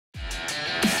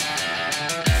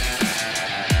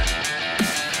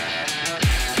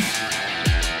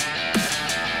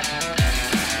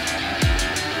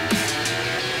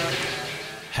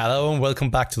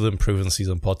welcome back to the Improving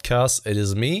Season podcast. It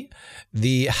is me,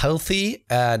 the healthy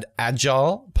and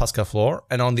agile Pascal Floor,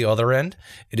 and on the other end,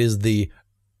 it is the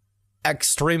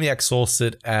extremely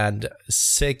exhausted and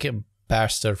sick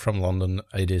bastard from London.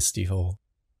 It is Steve Hall.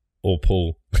 Or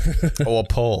Paul. Or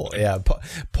Paul, yeah.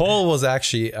 Paul was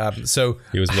actually, so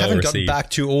he was I well haven't received. gotten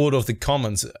back to all of the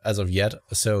comments as of yet,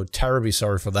 so terribly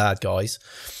sorry for that, guys.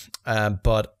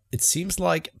 But it seems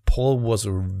like Paul was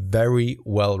very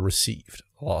well received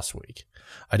last week.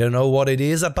 I don't know what it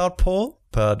is about Paul,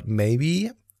 but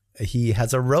maybe he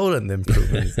has a role in the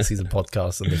Improving Season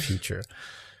podcast in the future.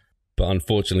 But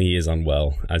unfortunately, he is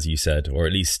unwell, as you said, or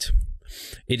at least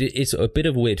it's a bit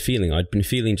of a weird feeling. I'd been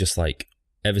feeling just like,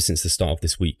 ever since the start of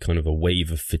this week, kind of a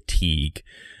wave of fatigue.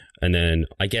 And then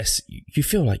I guess you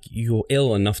feel like you're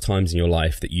ill enough times in your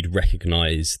life that you'd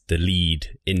recognize the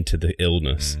lead into the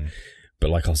illness. But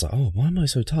like, I was like, oh, why am I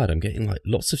so tired? I'm getting like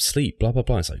lots of sleep, blah, blah,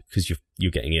 blah. It's like, because you're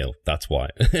getting ill. That's why.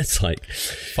 It's like...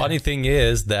 Funny thing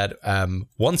is that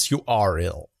once you are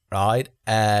ill, right?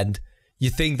 And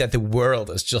you think that the world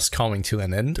is just coming to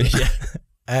an end. Yeah.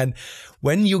 And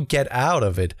when you get out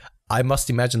of it, I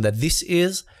must imagine that this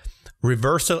is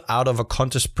reversal out of a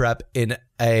contest prep in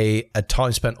a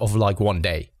time span of like 1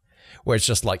 day, where it's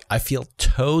just like, I feel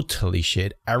totally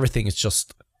shit. Everything is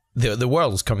just, the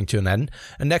world is coming to an end.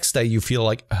 And next day you feel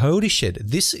like, holy shit,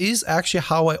 this is actually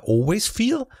how I always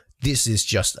feel. This is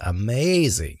just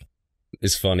amazing.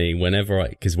 It's funny whenever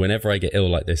I get ill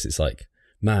like this, it's like,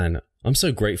 man, I'm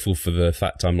so grateful for the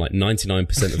fact I'm like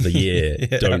 99% of the year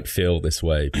don't feel this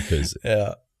way, because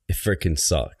it freaking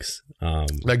sucks.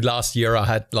 Like last year I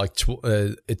had like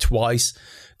twice,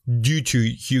 due to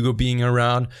Hugo being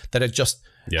around, that I just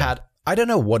had, I don't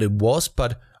know what it was,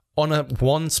 but on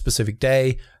one specific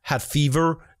day, had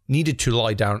fever, needed to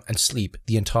lie down and sleep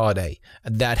the entire day.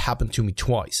 And that happened to me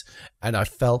twice. And I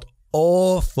felt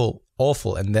awful.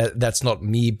 And that's not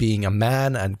me being a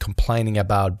man and complaining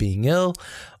about being ill.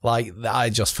 Like, I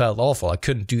just felt awful. I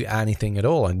couldn't do anything at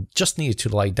all and just needed to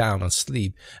lie down and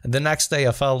sleep. And the next day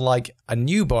I felt like a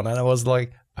newborn, and I was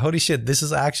like, holy shit, this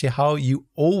is actually how you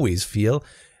always feel.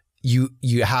 You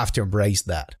have to embrace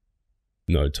that.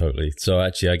 No, totally. So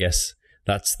actually, I guess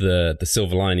that's the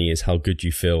silver lining, is how good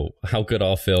you feel, how good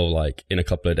I'll feel like in a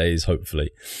couple of days, hopefully.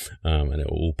 And it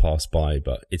will all pass by,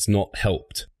 but it's not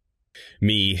helped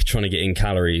me trying to get in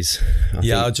calories.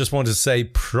 I just wanted to say,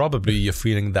 probably you're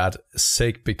feeling that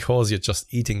sick because you're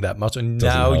just eating that much, and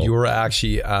now you're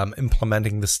actually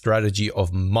implementing the strategy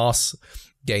of mass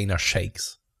gainer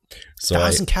shakes. So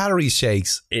 1,000 calories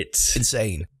shakes. It's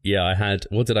insane. Yeah, I had,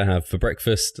 what did I have for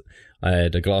breakfast? I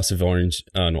had a glass of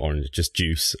just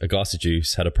juice, a glass of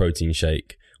juice, had a protein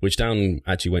shake, which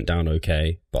actually went down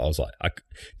okay, but I was like,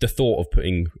 the thought of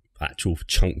putting actual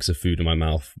chunks of food in my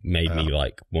mouth made me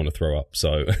like want to throw up,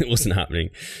 so it wasn't happening.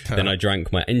 Then I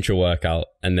drank my intra workout,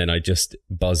 and then I just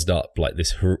buzzed up like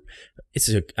this. It's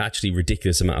an actually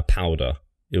ridiculous amount of powder.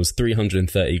 It was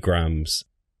 330 grams,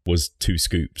 was 2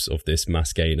 scoops of this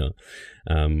mass gainer,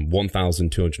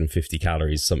 1,250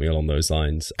 calories, something along those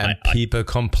lines. And people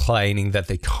complaining that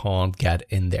they can't get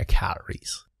in their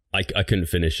calories. I couldn't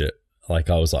finish it. Like,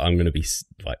 I was like, I'm going to be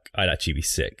like, I'd actually be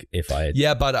sick if I had.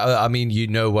 Yeah, but I mean, you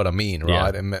know what I mean,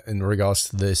 right? Yeah. In regards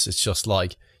to this, it's just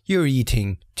like, you're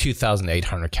eating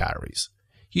 2,800 calories.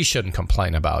 You shouldn't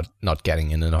complain about not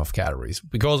getting in enough calories,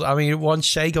 because, I mean, one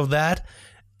shake of that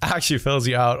actually fills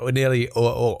you out nearly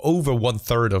or over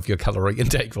 1/3 of your calorie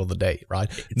intake for the day, right?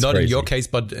 It's not crazy. In your case,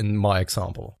 but in my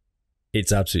example.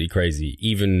 It's absolutely crazy.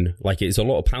 Even like, it's a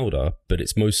lot of powder, but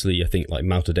it's mostly, I think, like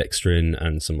maltodextrin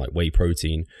and some like whey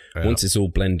protein. Yeah. Once it's all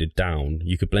blended down,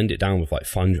 you could blend it down with like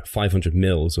 500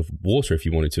 mils of water if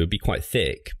you wanted to. It'd be quite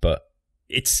thick, but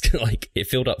it's like, it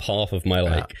filled up half of my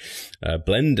like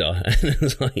blender, and it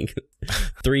was like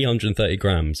 330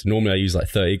 grams. Normally I use like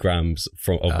 30 grams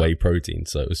of whey protein.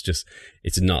 So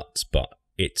it's nuts, but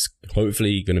it's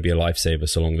hopefully going to be a lifesaver,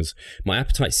 so long as my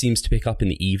appetite seems to pick up in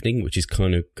the evening, which is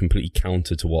kind of completely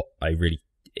counter to what I really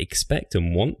expect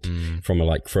and want from a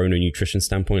like chrononutrition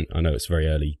standpoint. I know it's very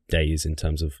early days in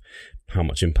terms of how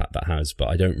much impact that has, but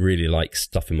I don't really like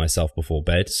stuffing myself before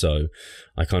bed. So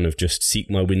I kind of just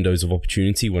seek my windows of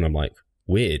opportunity when I'm like,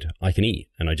 weird, I can eat,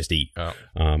 and I just eat.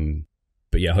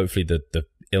 But yeah, hopefully the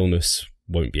illness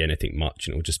won't be anything much,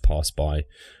 and it will just pass by.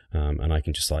 And I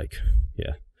can just like,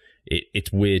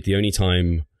 it's weird. The only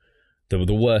time,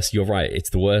 the worst, you're right, it's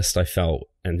the worst I felt,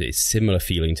 and it's similar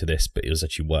feeling to this, but it was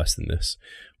actually worse than this,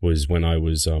 was when I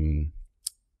was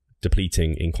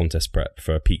depleting in contest prep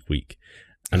for a peak week.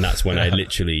 And that's when I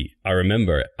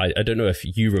remember it. I don't know if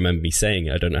you remember me saying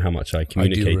it. I don't know how much I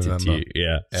communicated to you.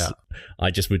 Yeah. So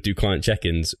I just would do client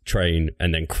check-ins, train,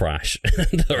 and then crash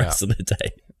the rest of the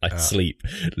day. I'd sleep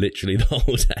literally the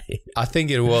whole day. I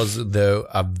think it was, though,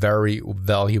 a very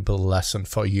valuable lesson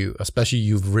for you, especially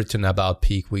you've written about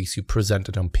peak weeks, you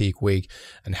presented on peak week,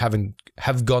 and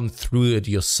have gone through it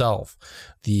yourself.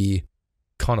 The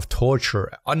kind of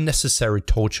torture, unnecessary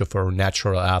torture for a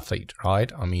natural athlete,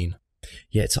 right? I mean,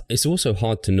 yeah, it's also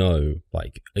hard to know,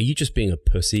 like, are you just being a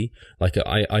pussy? Like,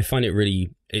 I find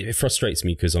it frustrates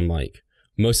me because I'm like,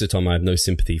 most of the time I have no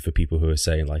sympathy for people who are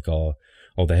saying like, oh,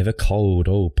 they have a cold,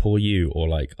 oh, poor you, or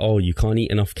like, oh, you can't eat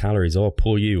enough calories, oh,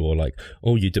 poor you, or like,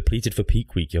 oh, you depleted for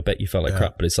peak week, I bet you felt like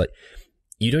crap. But it's like,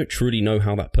 you don't truly know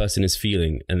how that person is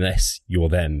feeling unless you're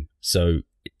them. So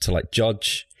to like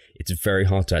judge, it's very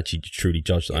hard to actually truly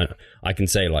judge. I can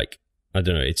say like, I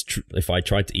don't know, it's true. If I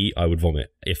tried to eat, I would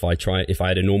vomit. If I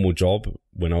had a normal job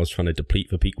when I was trying to deplete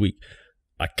for peak week,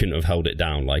 I couldn't have held it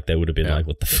down. Like, they would have been like,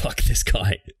 what the fuck, this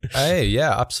guy? Hey,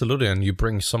 yeah, absolutely. And you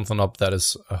bring something up that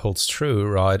holds true,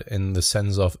 right? In the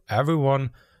sense of everyone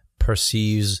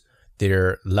perceives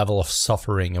their level of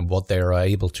suffering and what they are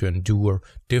able to endure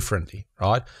differently,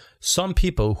 right? Some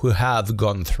people who have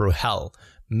gone through hell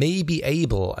may be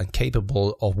able and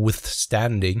capable of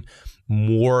withstanding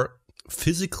more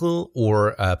physical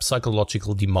or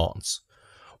psychological demands.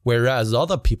 Whereas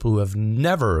other people who have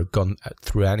never gone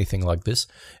through anything like this,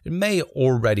 it may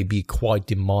already be quite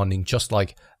demanding, just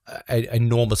like a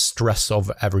normal stress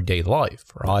of everyday life,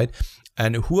 right?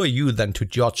 And who are you then to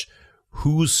judge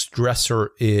whose stressor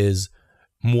is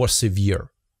more severe,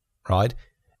 right?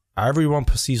 Everyone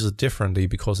perceives it differently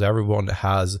because everyone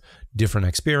has different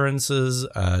experiences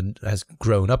and has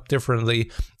grown up differently.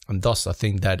 And thus, I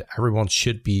think that everyone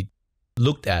should be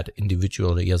looked at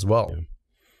individually as well.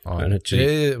 And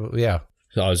actually,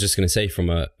 so I was just going to say,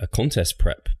 from a contest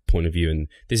prep point of view, and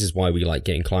this is why we like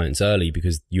getting clients early,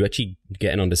 because you actually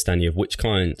get an understanding of which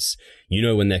clients, you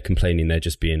know, when they're complaining, they're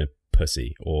just being a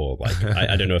pussy, or like,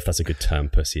 I don't know if that's a good term,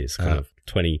 pussy. It's kind of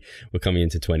we're coming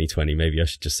into 2020. Maybe I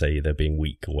should just say they're being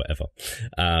weak or whatever.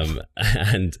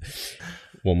 And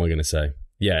what am I going to say?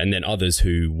 Yeah. And then others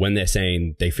who, when they're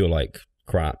saying they feel like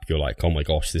crap, you're like, oh my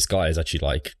gosh, this guy is actually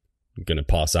like going to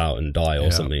pass out and die or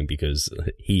something, because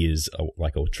he is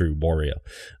like a true warrior.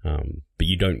 But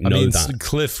you don't know that.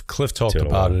 Cliff talked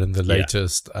about it in the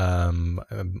latest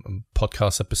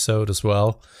podcast episode as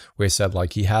well, where he said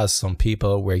like he has some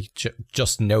people where you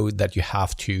just know that you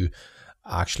have to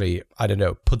actually, I don't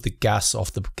know, put the gas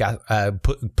off the gas,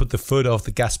 put the foot off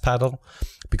the gas pedal,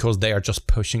 because they are just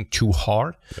pushing too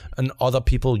hard. And other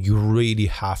people, you really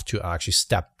have to actually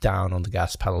step down on the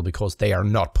gas pedal because they are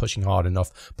not pushing hard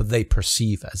enough, but they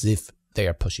perceive as if they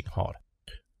are pushing hard.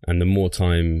 And the more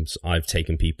times I've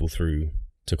taken people through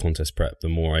to contest prep, the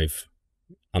more I've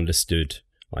understood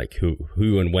like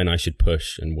who and when I should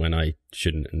push and when I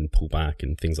shouldn't, and pull back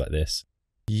and things like this.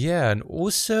 Yeah, and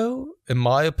also, in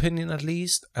my opinion at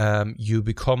least, you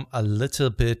become a little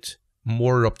bit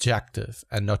more objective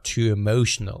and not too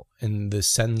emotional in the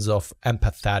sense of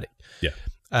empathetic. Yeah.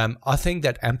 I think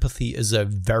that empathy is a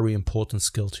very important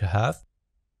skill to have.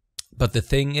 But the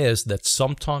thing is that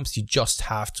sometimes you just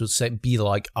have to be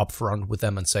like upfront with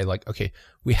them and say like, okay,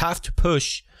 we have to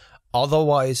push,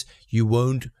 otherwise you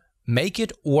won't make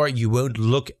it, or you won't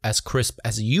look as crisp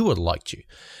as you would like to.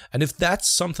 And if that's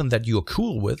something that you're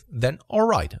cool with, then all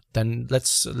right, then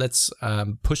let's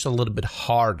push a little bit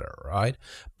harder, right?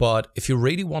 But if you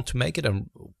really want to make it and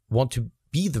want to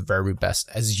be the very best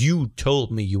as you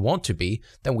told me you want to be,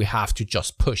 then we have to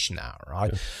just push now,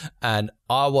 right? Yeah. And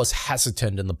I was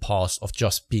hesitant in the past of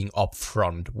just being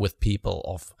upfront with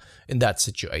people in that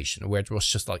situation where it was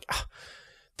just like,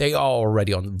 they are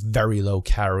already on very low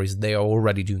calories. They are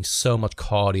already doing so much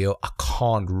cardio. I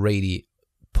can't really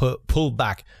pull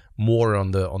back more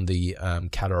on the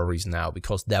calories now,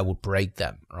 because that would break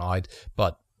them, right?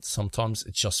 But sometimes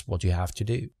it's just what you have to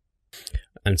do.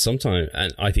 And sometimes,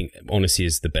 and I think honesty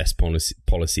is the best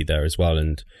policy there as well.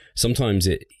 And sometimes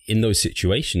in those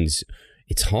situations,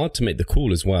 it's hard to make the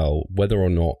call as well, whether or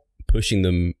not pushing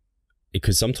them,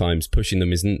 because sometimes pushing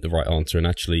them isn't the right answer and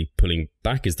actually pulling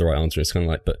back is the right answer. It's kind of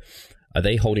like, but are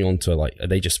they holding on to are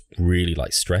they just really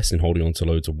like stressed and holding on to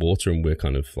loads of water, and we're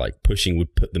kind of like pushing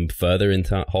would put them further into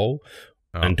that hole?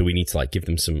 Oh. And do we need to like give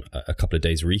them a couple of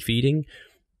days refeeding?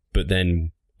 But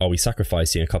then are we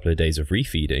sacrificing a couple of days of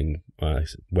refeeding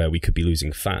where we could be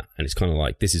losing fat? And it's kind of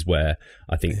like, this is where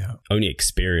I think only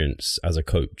experience as a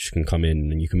coach can come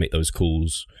in, and you can make those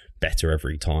calls better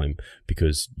every time,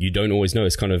 because you don't always know.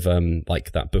 It's kind of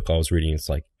like that book I was reading. It's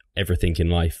like, everything in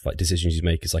life, like decisions you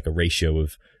make, is like a ratio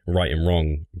of right and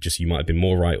wrong. Just you might have been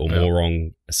more right or more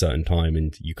wrong a certain time,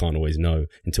 and you can't always know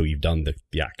until you've done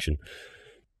the action.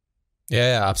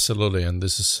 Yeah, absolutely. And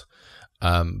this is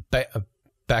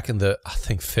back in the, I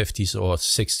think, 50s or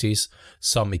 60s,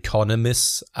 some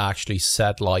economists actually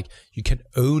said, like, you can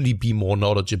only be more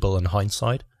knowledgeable in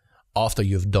hindsight after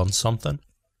you've done something.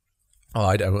 All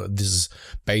right, this is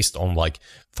based on like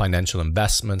financial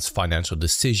investments, financial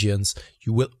decisions.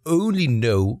 You will only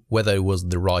know whether it was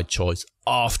the right choice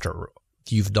after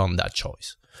you've done that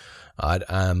choice. All right,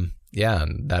 yeah,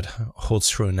 and that holds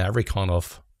true in every kind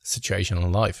of situation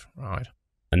in life, right?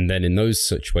 And then in those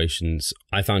situations,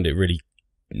 I found it really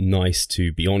nice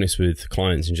to be honest with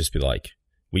clients and just be like,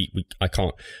 I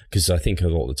can't, because I think a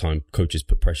lot of the time coaches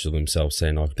put pressure on themselves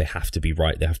saying, oh, they have to be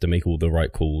right, they have to make all the right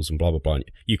calls and blah, blah, blah.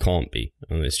 You can't be.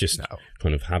 And it's just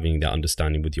kind of having that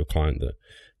understanding with your client that,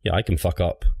 yeah, I can fuck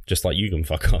up just like you can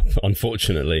fuck up,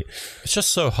 unfortunately. It's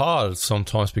just so hard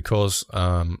sometimes because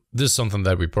this is something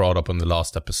that we brought up in the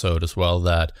last episode as well,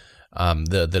 that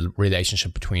the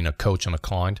relationship between a coach and a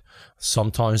client,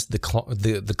 sometimes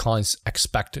the clients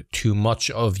expect too much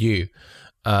of you.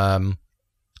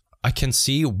 I can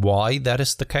see why that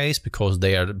is the case, because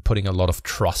they are putting a lot of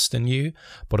trust in you,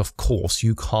 but of course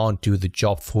you can't do the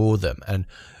job for them. And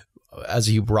as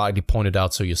you rightly pointed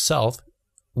out to yourself,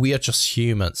 we are just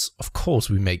humans. Of course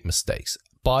we make mistakes.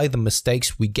 By the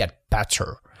mistakes we get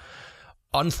better.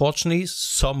 Unfortunately,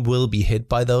 some will be hit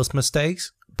by those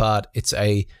mistakes, but it's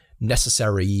a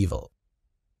necessary evil.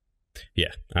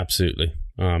 Yeah, absolutely.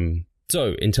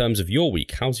 So in terms of your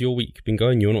week, how's your week been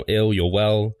going? You're not ill, you're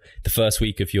well. The first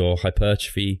week of your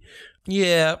hypertrophy.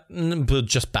 Yeah, but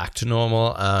just back to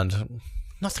normal and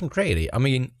nothing crazy. I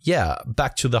mean, yeah,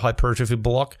 back to the hypertrophy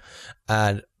block,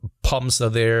 and pumps are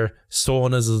there,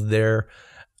 saunas are there.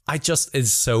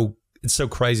 It's so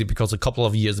crazy because a couple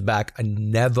of years back, I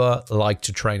never liked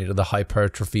to train into the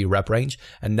hypertrophy rep range,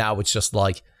 and now it's just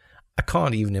like, I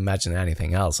can't even imagine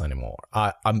anything else anymore.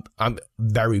 I'm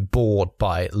very bored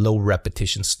by low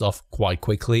repetition stuff quite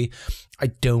quickly. I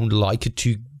don't like it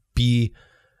to be,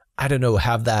 I don't know,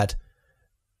 have that,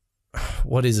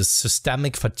 what is it,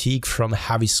 systemic fatigue from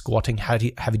heavy squatting,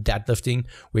 heavy deadlifting,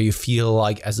 where you feel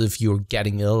like as if you're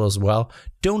getting ill as well.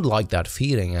 Don't like that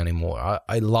feeling anymore.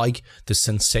 I like the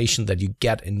sensation that you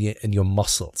get in your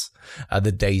muscles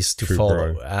the days to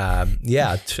follow.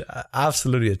 Yeah,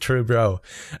 absolutely a true bro.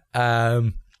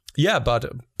 Yeah,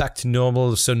 but back to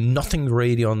normal. So nothing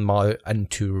really on my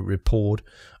end to report.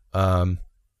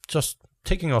 Just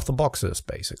ticking off the boxes,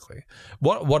 basically.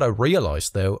 What I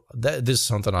realized, though, this is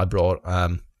something I brought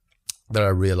that I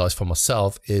realized for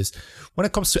myself, is when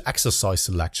it comes to exercise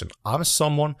selection, I'm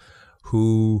someone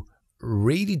who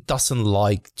really doesn't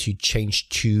like to change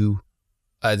things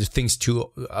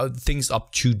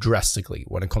up too drastically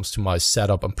when it comes to my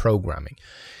setup and programming.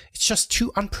 It's just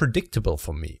too unpredictable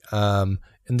for me.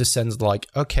 In the sense, like,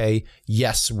 okay,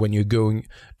 yes, when you're going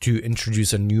to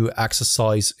introduce a new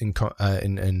exercise in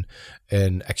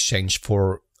exchange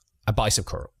for a bicep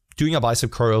curl, doing a bicep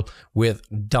curl with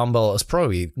dumbbell is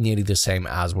probably nearly the same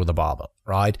as with a barbell,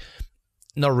 right?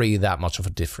 Not really that much of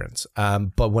a difference.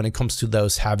 But when it comes to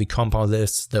those heavy compound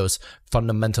lifts, those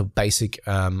fundamental basic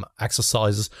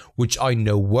exercises, which I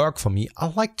know work for me, I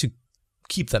like to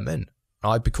keep them in.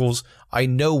 Right, because I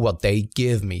know what they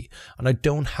give me, and I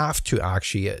don't have to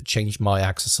actually change my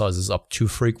exercises up too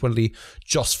frequently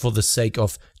just for the sake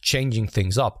of changing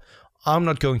things up. I'm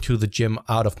not going to the gym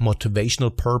out of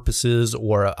motivational purposes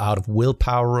or out of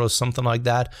willpower or something like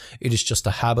that. It is just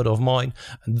a habit of mine,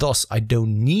 and thus I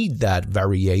don't need that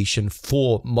variation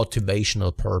for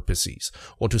motivational purposes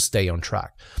or to stay on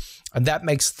track. And that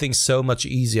makes things so much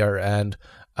easier and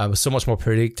so much more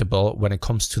predictable when it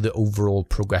comes to the overall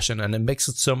progression, and it makes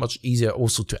it so much easier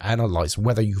also to analyze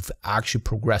whether you've actually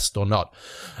progressed or not.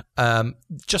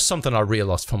 Just something I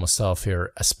realized for myself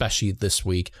here, especially this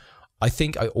week. I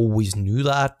think I always knew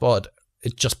that, but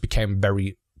it just became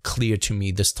very clear to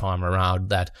me this time around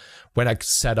that when I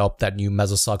set up that new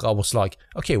mesocycle, I was like,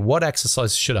 okay, what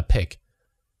exercise should I pick?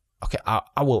 Okay,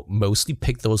 I will mostly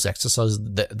pick those exercises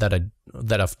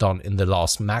that I've done in the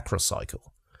last macro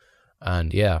cycle.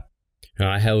 And yeah,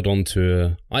 I held on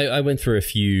to I went through a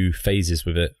few phases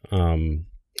with it.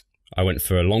 I went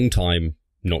for a long time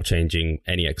not changing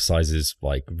any exercises,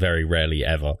 like very rarely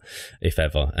ever, if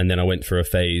ever. And then I went through a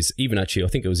phase, even actually I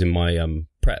think it was in my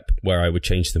prep, where I would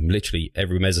change them literally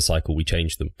every mesocycle. We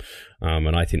changed them,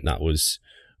 and I think that was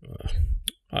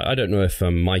I don't know if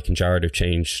Mike and Jared have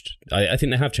changed. I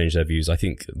think they have changed their views. I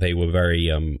think they were very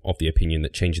of the opinion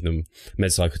that changing them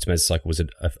mesocycle to mesocycle was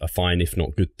a fine, if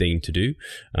not good thing to do,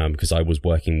 because I was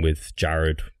working with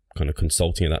Jared, kind of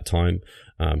consulting at that time.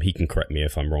 He can correct me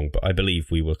if I'm wrong, but I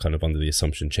believe we were kind of under the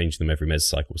assumption changing them every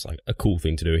mesocycle was like a cool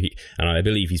thing to do. And I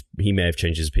believe he may have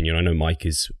changed his opinion. I know Mike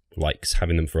likes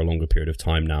having them for a longer period of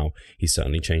time now. He's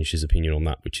certainly changed his opinion on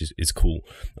that, which is cool.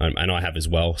 And I have as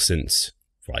well, since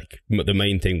like the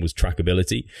main thing was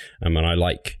trackability. And I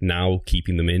like now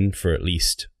keeping them in for at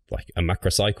least like a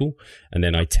macrocycle. And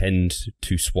then I tend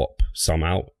to swap some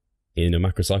out in a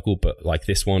macrocycle. But like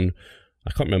this one,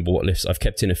 I can't remember what lifts. I've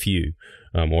kept in a few,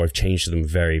 or I've changed them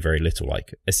very, very little.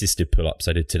 Like assisted pull-ups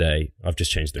I did today, I've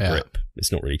just changed the grip.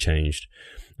 It's not really changed.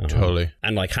 Totally.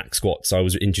 And like hack squats I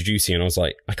was introducing, and I was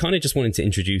like, I kind of just wanted to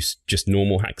introduce just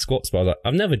normal hack squats, but I was like,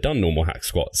 I've never done normal hack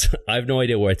squats. I have no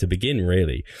idea where to begin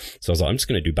really. So I was like, I'm just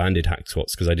going to do banded hack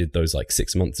squats because I did those like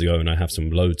 6 months ago and I have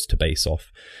some loads to base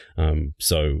off.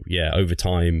 So yeah, over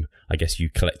time, I guess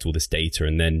you collect all this data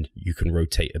and then you can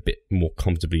rotate a bit more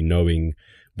comfortably knowing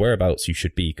whereabouts you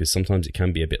should be, because sometimes it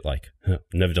can be a bit like, I've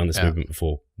never done this movement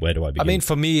before. Where do I begin? I mean,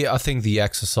 for me, I think the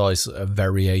exercise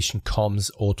variation comes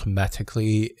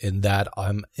automatically in that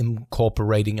I'm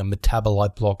incorporating a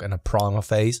metabolite block and a primer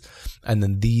phase. And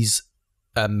then these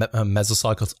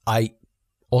mesocycles, I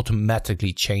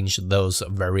automatically change those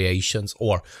variations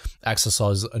or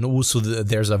exercises. And also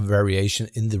there's a variation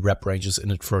in the rep ranges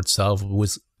in it for itself,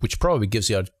 which probably gives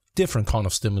you a different kind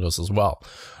of stimulus as well,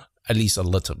 at least a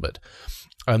little bit.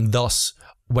 And thus,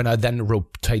 when I then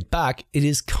rotate back, it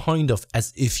is kind of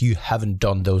as if you haven't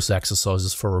done those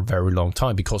exercises for a very long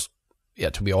time because,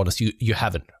 yeah, to be honest, you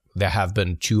haven't. There have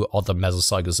been 2 other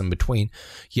mesocycles in between.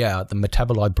 Yeah, the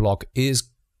metabolite block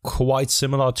is quite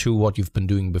similar to what you've been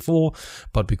doing before,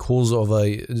 but because of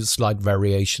a slight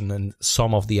variation in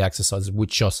some of the exercises,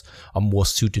 which just are more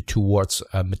suited towards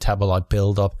metabolite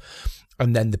buildup,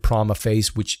 and then the primer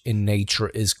phase, which in nature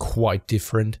is quite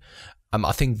different.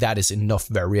 I think that is enough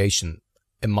variation,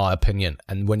 in my opinion.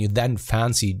 And when you then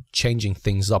fancy changing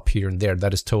things up here and there,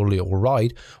 that is totally all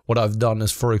right. What I've done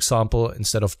is, for example,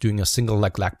 instead of doing a single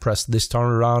leg press this time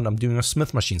around, I'm doing a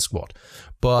Smith machine squat.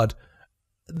 But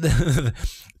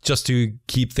just to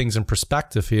keep things in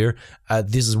perspective here,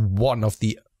 this is one of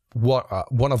the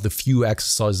few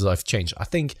exercises I've changed. I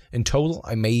think in total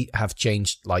I may have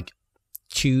changed like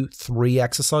 2-3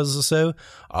 exercises or so.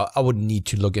 I would need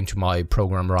to look into my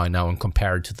program right now and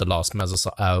compare it to the last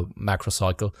macro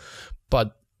cycle,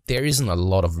 but there isn't a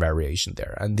lot of variation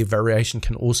there, and the variation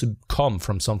can also come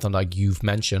from something like you've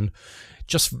mentioned,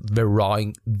 just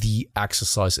varying the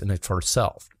exercise in it for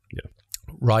itself. Yeah.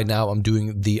 Right now I'm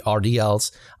doing the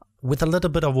RDLs with a little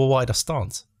bit of a wider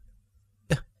stance,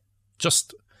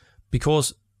 just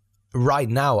because right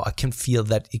now I can feel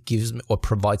that it gives me or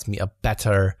provides me a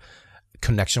better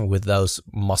connection with those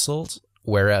muscles,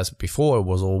 whereas before it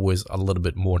was always a little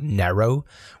bit more narrow,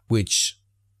 which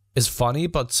is funny,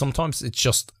 but sometimes it's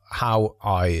just how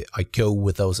I go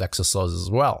with those exercises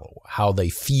as well, how they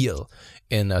feel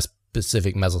in a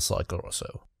specific mesocycle or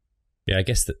so. Yeah, I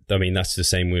guess that's the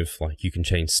same with like you can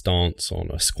change stance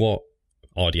on a squat,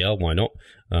 RDL, why not?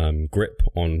 Grip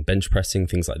on bench pressing,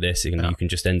 things like this. You can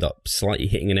just end up slightly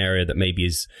hitting an area that maybe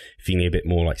is feeling a bit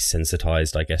more like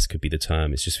sensitized, I guess could be the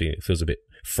term. It's just it feels a bit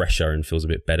fresher and feels a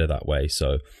bit better that way.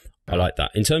 So I like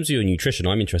that. In terms of your nutrition,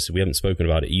 I'm interested. We haven't spoken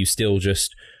about it. Are you still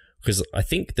just, because I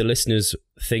think the listeners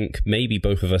think maybe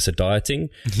both of us are dieting,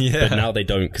 but now they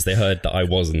don't because they heard that I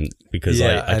wasn't, because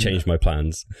I changed my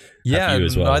plans. Yeah,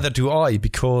 as well? Neither do I,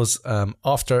 because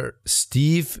after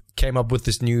Steve came up with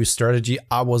this new strategy,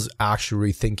 I was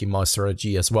actually rethinking my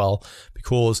strategy as well,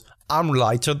 because I'm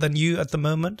lighter than you at the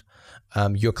moment.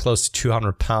 You're close to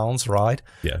 200 pounds, right?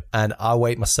 Yeah. And I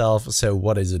weigh myself, so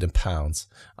what is it in pounds?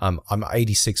 I'm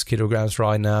 86 kilograms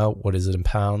right now. What is it in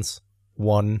pounds?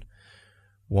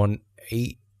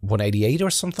 188 or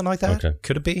something like that. Okay.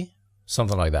 Could it be?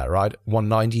 Something like that, right?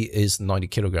 190 is 90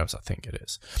 kilograms, I think it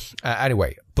is.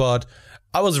 Anyway, but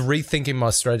I was rethinking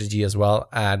my strategy as well,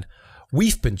 and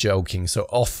we've been joking. So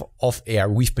off air,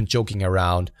 we've been joking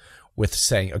around with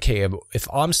saying, okay,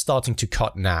 if I'm starting to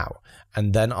cut now,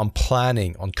 and then I'm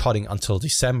planning on cutting until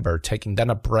December, taking then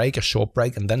a short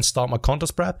break, and then start my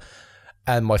contest prep,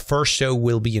 and my first show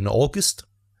will be in August,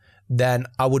 then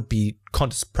I would be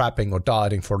contest prepping or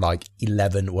dieting for like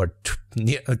 11 or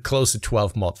close to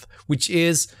 12 months, which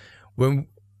is, when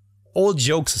all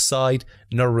jokes aside,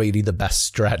 not really the best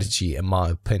strategy in my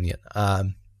opinion.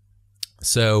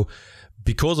 So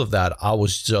because of that, I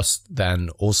was just then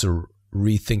also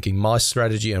rethinking my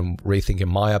strategy and rethinking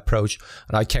my approach.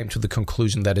 And I came to the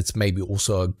conclusion that it's maybe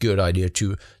also a good idea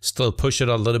to still push it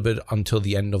a little bit until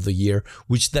the end of the year,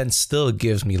 which then still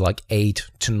gives me like 8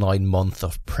 to 9 months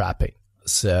of prepping.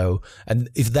 So, and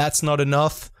if that's not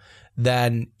enough,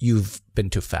 then you've been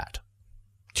too fat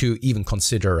to even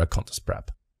consider a contest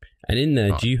prep. And in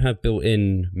there, do you have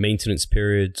built-in maintenance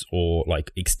periods or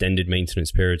like extended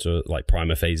maintenance periods or like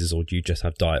primer phases, or do you just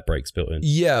have diet breaks built in?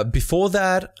 Yeah, before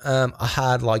that, I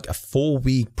had like a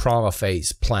 4-week primer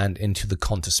phase planned into the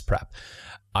contest prep.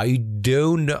 I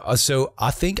don't know. So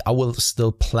I think I will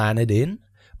still plan it in,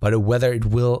 but whether it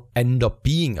will end up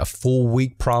being a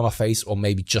 4-week primer phase or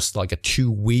maybe just like a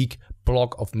 2-week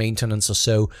block of maintenance or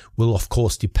so will of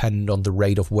course depend on the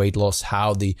rate of weight loss,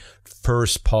 how the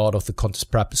first part of the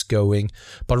contest prep is going.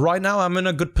 But right now I'm in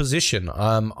a good position.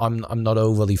 I'm not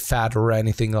overly fat or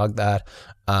anything like that.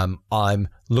 I'm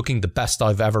looking the best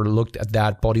I've ever looked at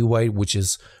that body weight, which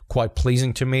is quite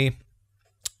pleasing to me.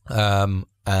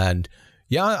 And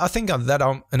yeah, I think that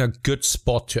I'm in a good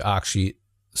spot to actually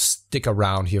stick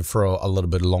around here for a little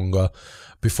bit longer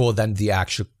before then the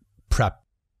actual prep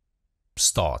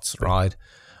starts, right?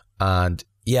 And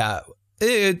yeah,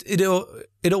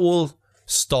 it all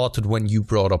started when you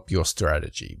brought up your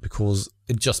strategy, because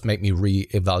it just made me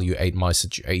reevaluate my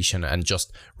situation and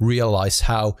just realize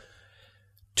how,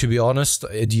 to be honest,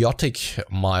 idiotic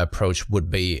my approach would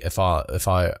be if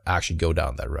I actually go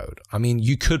down that road. I mean,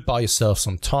 you could buy yourself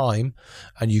some time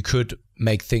and you could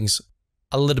make things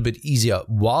a little bit easier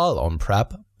while on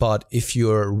prep, but if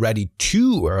you're ready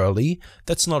too early,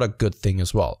 that's not a good thing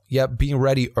as well. Yeah, being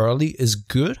ready early is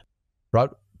good, right?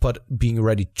 But being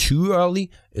ready too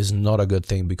early is not a good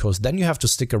thing, because then you have to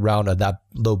stick around at that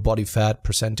low body fat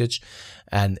percentage.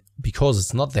 And because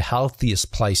it's not the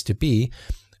healthiest place to be,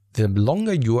 the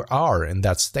longer you are in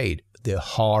that state, the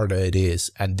harder it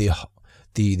is. And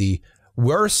the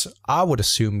worse, I would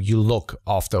assume, you look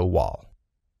after a while.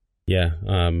 Yeah,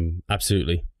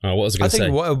 absolutely. What was I going to say?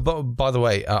 By the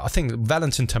way, I think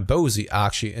Valentin Tambosi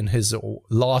actually in his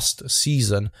last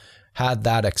season had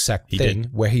that exact thing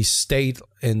where he stayed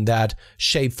in that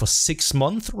shape for 6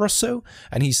 months or so.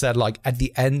 And he said, like, at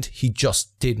the end, he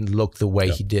just didn't look the way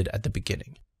he did at the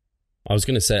beginning. I was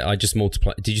going to say, I just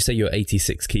multiplied. Did you say you're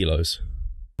 86 kilos?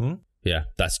 Yeah,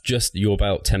 that's just, you're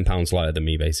about 10 pounds lighter than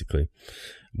me, basically.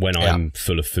 When I'm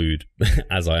full of food,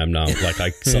 as I am now. Like, I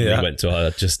suddenly went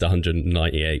to just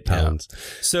 198 pounds. Yeah.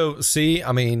 So, see,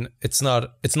 I mean, it's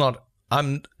not,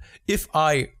 if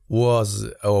I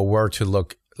was or were to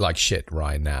look like shit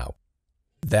right now,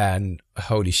 then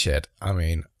holy shit, I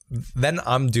mean, then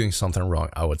I'm doing something wrong,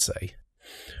 I would say.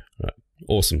 Right.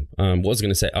 Awesome. What was I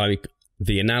going to say?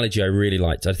 The analogy I really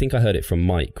liked, I think I heard it from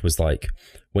Mike, was like,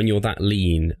 when you're that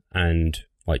lean and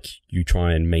like you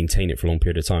try and maintain it for a long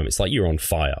period of time, it's like you're on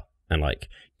fire. And like,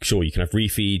 sure, you can have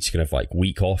refeeds, you can have like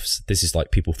week offs. This is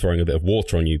like people throwing a bit of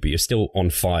water on you, but you're still on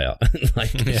fire.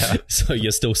 So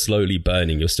you're still slowly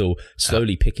burning. You're still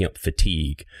slowly picking up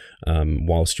fatigue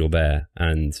whilst you're there.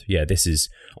 And yeah,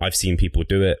 I've seen people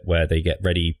do it where they get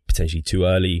ready potentially too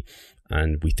early,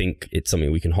 and we think it's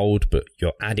something we can hold, but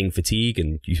you're adding fatigue,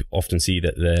 and you often see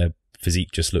that their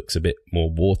physique just looks a bit more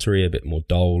watery, a bit more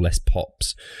dull, less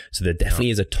pops. So there definitely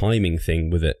is a timing thing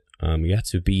with it. You have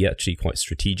to be actually quite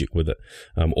strategic with it,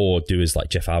 or do as like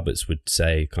Jeff Alberts would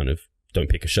say, kind of don't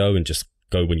pick a show and just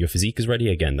go when your physique is ready.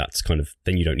 Again, that's kind of,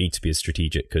 then you don't need to be as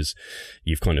strategic because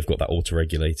you've kind of got that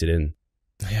auto-regulated in.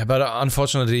 Yeah, but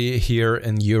unfortunately here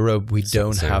in Europe, we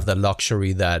don't have the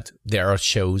luxury that there are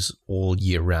shows all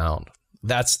year round.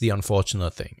 That's the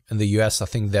unfortunate thing. In the US, I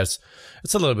think it's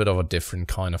a little bit of a different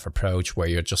kind of approach where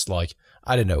you're just like,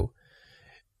 I don't know,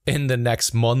 in the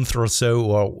next month or so,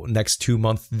 or next 2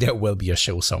 months, there will be a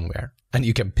show somewhere and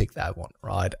you can pick that one,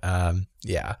 right?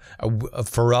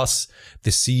 For us,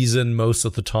 the season most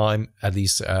of the time, at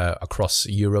least across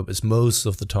Europe, is most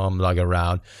of the time like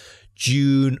around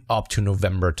June up to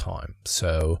November time.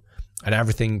 So, and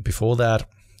everything before that,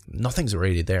 nothing's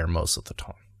really there most of the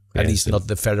time. At least not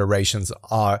the federations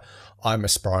I'm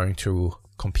aspiring to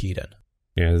compete in.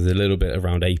 Yeah, there's a little bit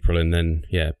around April, and then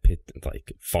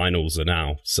like finals are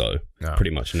now, so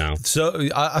pretty much now. So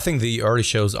I think the early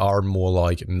shows are more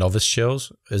like novice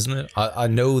shows, isn't it? I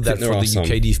know that for the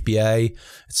UK DFBA,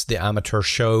 it's the amateur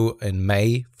show in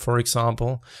May, for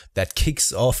example, that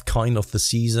kicks off kind of the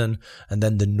season, and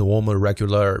then the normal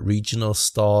regular regional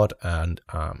start, and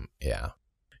Yeah,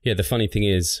 the funny thing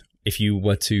is, if you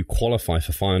were to qualify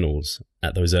for finals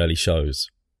at those early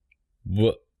shows,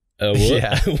 what?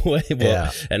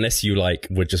 Unless you like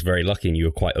were just very lucky and you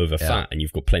were quite over fat and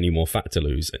you've got plenty more fat to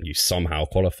lose and you somehow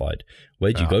qualified,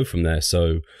 where'd you go from there?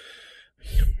 So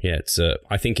Yeah, it's.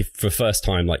 I think if for first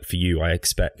time, like for you, I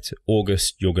expect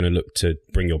August you're going to look to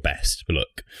bring your best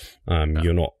look.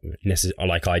 You're not necessarily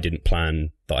like I didn't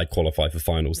plan that I'd qualify for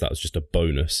finals. That was just a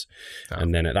bonus,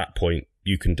 and then at that point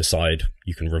you can decide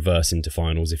you can reverse into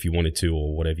finals if you wanted to,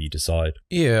 or whatever you decide.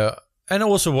 Yeah. And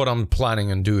also what I'm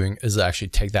planning on doing is actually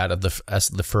take that as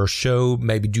the first show,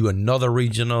 maybe do another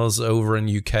regionals over in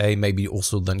UK, maybe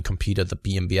also then compete at the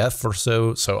BNBF or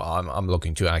so. So I'm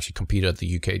looking to actually compete at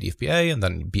the UK DFBA and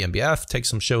then BNBF, take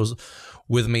some shows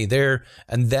with me there.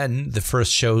 And then the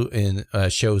first shows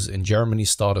in Germany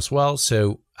start as well.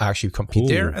 So I actually compete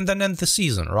there and then end the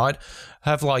season, right?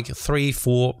 Have like 3,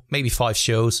 4, maybe 5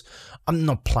 shows. I'm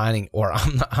not planning, or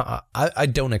I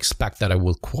don't expect that I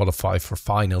will qualify for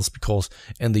finals, because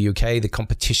in the UK, the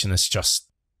competition is just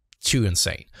too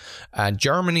insane. And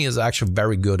Germany is actually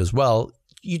very good as well.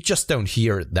 You just don't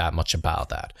hear that much about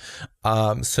that.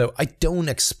 So I don't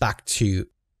expect to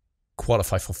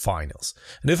qualify for finals.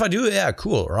 And if I do, yeah,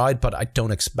 cool, right? But I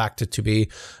don't expect it to be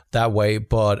that way.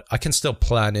 But I can still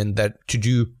plan in that to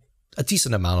do a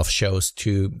decent amount of shows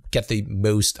to get the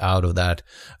most out of that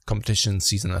competition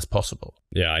season as possible.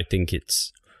 Yeah, I think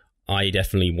I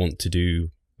definitely want to do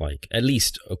like at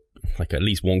least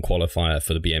one qualifier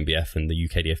for the BNBF and the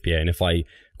UK DFBA, and if I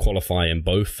qualify in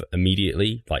both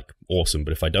immediately, like awesome.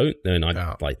 But if I don't, then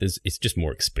it's just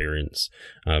more experience.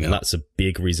 That's a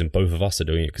big reason both of us are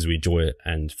doing it, because we enjoy it,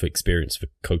 and for experience for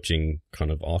coaching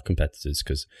kind of our competitors,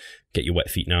 because get your wet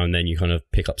feet now and then, you kind of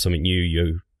pick up something new,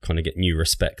 you kind of get new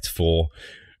respect for,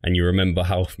 and you remember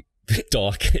how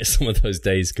dark some of those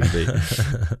days can be.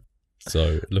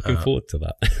 So looking forward to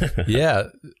that. Yeah.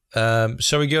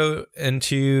 Shall we go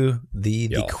into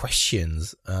the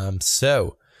questions?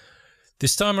 So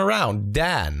this time around,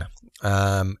 Dan,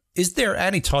 is there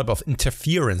any type of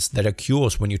interference that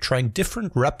occurs when you train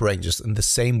different rep ranges in the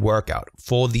same workout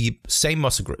for the same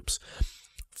muscle groups?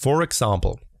 For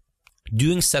example,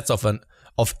 doing sets of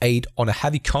 8 on a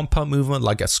heavy compound movement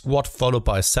like a squat, followed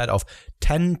by a set of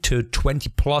 10 to 20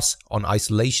 plus on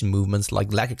isolation movements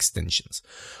like leg extensions.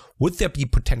 Would there be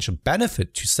potential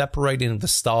benefit to separating the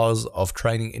styles of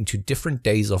training into different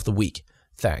days of the week?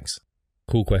 Thanks.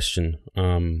 Cool question.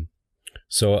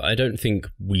 So I don't think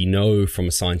we know from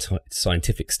a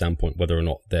scientific standpoint whether or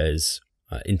not there's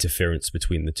interference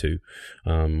between the two.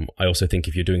 I also think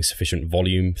if you're doing sufficient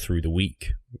volume through the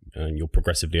week and you're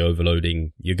progressively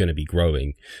overloading, you're going to be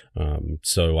growing.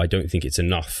 So I don't think it's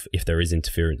enough if there is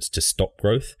interference to stop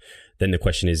growth. Then the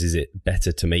question is it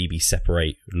better to maybe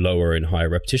separate lower and higher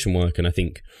repetition work? And I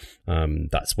think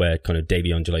that's where kind of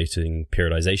daily undulating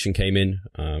periodization came in,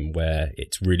 where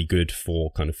it's really good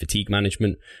for kind of fatigue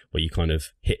management, where you kind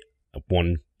of hit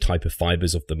one type of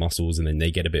fibers of the muscles and then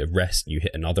they get a bit of rest, you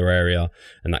hit another area,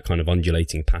 and that kind of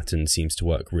undulating pattern seems to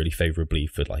work really favorably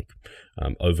for like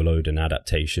overload and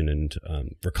adaptation and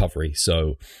recovery.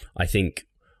 So I think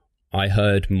I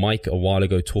heard Mike a while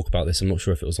ago talk about this. I'm not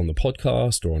sure if it was on the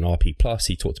podcast or on RP Plus.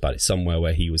 He talked about it somewhere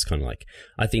where he was kind of like,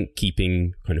 I think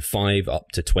keeping kind of 5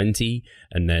 up to 20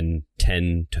 and then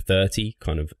 10 to 30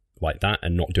 kind of like that,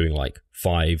 and not doing like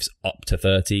 5s up to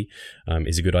 30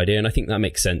 is a good idea. And I think that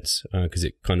makes sense because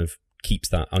it kind of keeps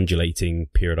that undulating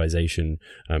periodization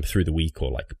through the week,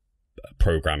 or like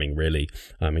programming really,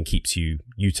 and keeps you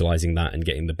utilizing that and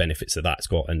getting the benefits that that's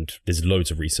got. And there's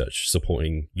loads of research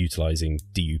supporting utilizing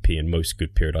DUP, and most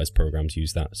good periodized programs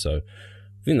use that. So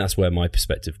I think that's where my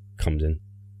perspective comes in.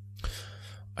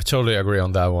 I totally agree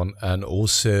on that one. And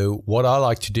also what I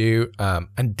like to do,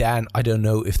 and Dan, I don't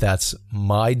know if that's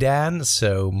my Dan,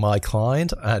 so my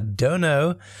client, I don't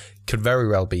know, could very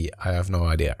well be, I have no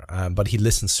idea, but he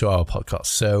listens to our podcast.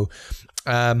 So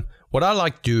what I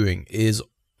like doing is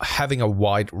having a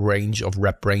wide range of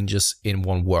rep ranges in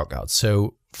one workout.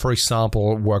 So for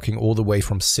example, working all the way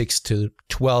from 6 to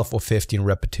 12 or 15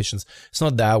 repetitions. It's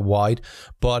not that wide,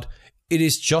 but it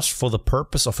is just for the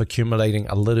purpose of accumulating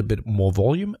a little bit more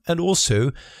volume, and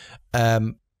also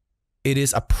it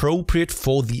is appropriate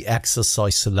for the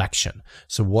exercise selection.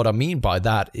 So what I mean by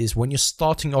that is when you're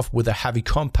starting off with a heavy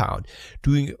compound,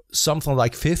 doing something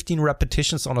like 15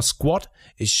 repetitions on a squat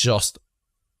is just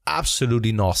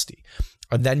absolutely nasty.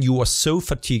 And then you are so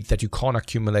fatigued that you can't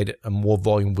accumulate more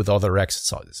volume with other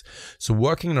exercises. So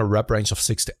working in a rep range of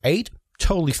 6 to 8,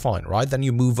 totally fine, right? Then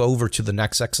you move over to the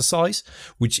next exercise,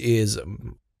 which is,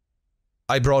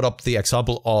 I brought up the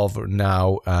example of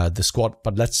now the squat,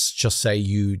 but let's just say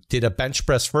you did a bench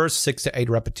press first, 6 to 8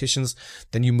 repetitions,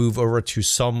 then you move over to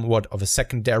somewhat of a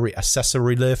secondary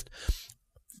accessory lift,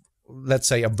 let's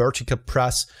say a vertical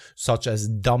press, such as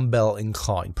dumbbell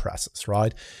incline presses,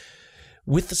 right?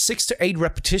 With the 6 to 8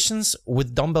 repetitions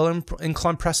with dumbbell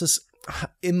incline presses,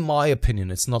 in my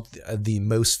opinion, it's not the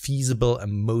most feasible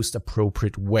and most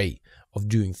appropriate way of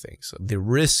doing things. The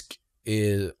risk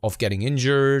of getting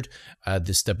injured,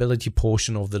 the stability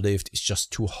portion of the lift is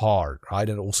just too hard, right?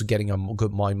 And also getting a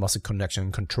good mind-muscle connection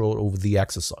and control over the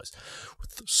exercise.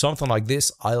 With something like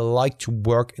this, I like to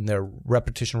work in the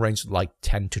repetition range like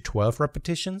 10 to 12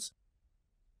 repetitions.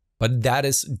 But that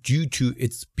is due to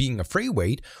its being a free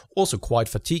weight, also quite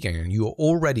fatiguing, and you're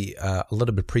already a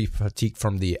little bit pre-fatigued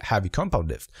from the heavy compound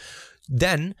lift.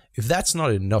 Then, if that's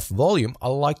not enough volume, I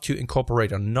like to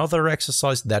incorporate another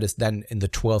exercise that is then in the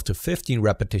 12 to 15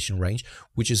 repetition range,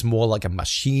 which is more like a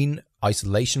machine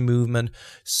isolation movement,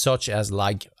 such as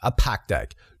like a pack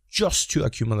deck, just to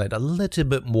accumulate a little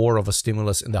bit more of a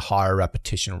stimulus in the higher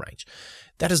repetition range.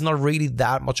 That is not really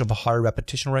that much of a higher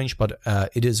repetition range, but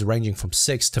it is ranging from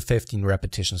 6 to 15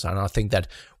 repetitions. And I think that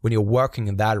when you're working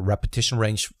in that repetition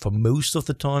range for most of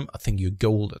the time, I think you're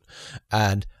golden.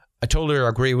 And I totally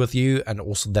agree with you, and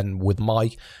also then with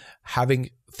Mike, having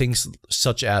things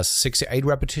such as 6 to 8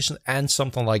 repetitions and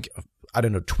something like, I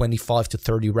don't know, 25 to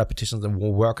 30 repetitions in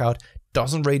one workout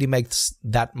doesn't really make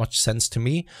that much sense to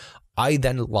me. I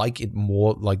then like it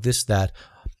more like this, that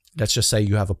let's just say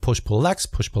you have a push-pull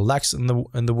legs in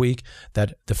the week,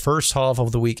 that the first half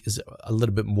of the week is a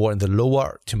little bit more in the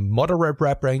lower to moderate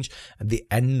rep range, and the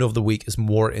end of the week is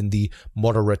more in the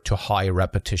moderate to high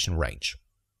repetition range.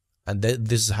 And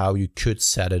this is how you could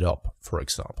set it up, for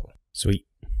example. Sweet.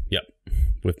 Yep.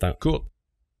 With that. Cool.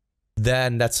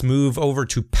 Then let's move over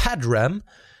to PadRem.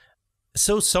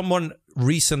 So someone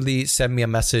recently sent me a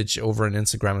message over on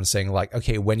Instagram and saying like,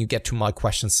 okay, when you get to my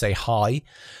questions, say hi.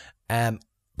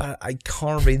 But I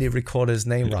can't really record his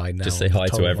name right now. Just say hi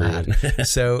to everyone.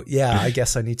 So yeah, I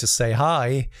guess I need to say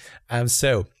hi.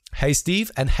 So, hey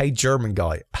Steve, and hey German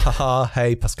guy. Haha,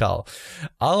 hey Pascal.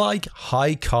 I like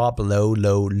high carb,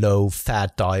 low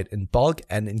fat diet in bulk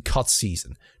and in cut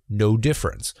season. No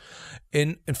difference.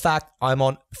 In fact, I'm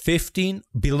on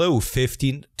below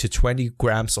 15 to 20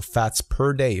 grams of fats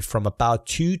per day from about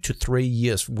 2 to 3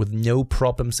 years with no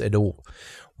problems at all.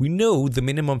 We know the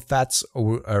minimum fats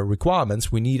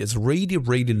requirements we need is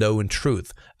really low in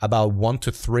truth, about 1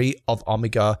 to 3 of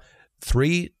omega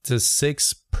 3 to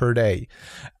 6 per day,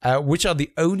 which are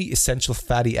the only essential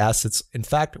fatty acids. In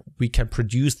fact, we can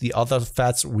produce the other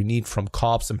fats we need from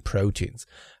carbs and proteins.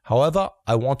 However,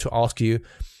 I want to ask you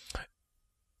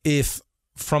if,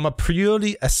 from a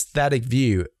purely aesthetic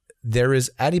view, there is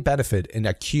any benefit in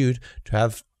acute to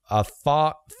have a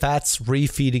fats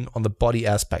refeeding on the body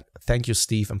aspect. Thank you,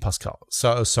 Steve and Pascal.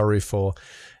 So sorry for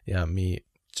me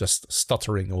just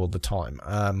stuttering all the time.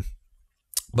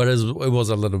 But it was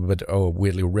a little bit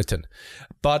weirdly written.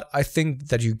 But I think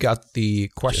that you got the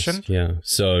question. Yes,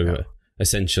 So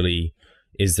essentially,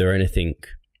 is there anything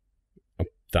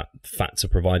that fats are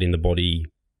providing the body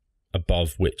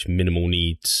above which minimal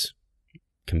needs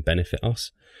can benefit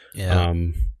us? Yeah.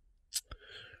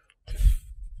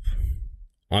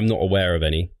 I'm not aware of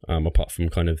any, apart from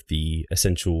kind of the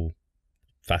essential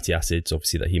fatty acids,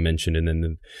 obviously, that he mentioned, and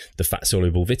then the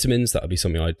fat-soluble vitamins. That would be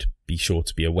something I'd be sure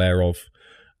to be aware of.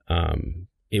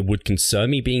 It would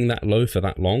concern me being that low for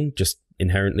that long. Just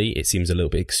inherently, it seems a little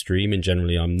bit extreme, and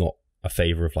generally I'm not a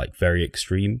favor of like very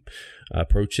extreme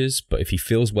approaches. But if he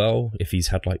feels well, if he's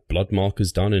had like blood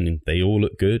markers done and they all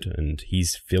look good and he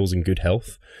feels in good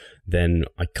health, then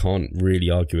I can't really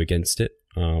argue against it.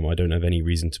 I don't have any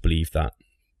reason to believe that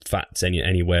fats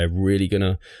anywhere really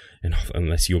gonna,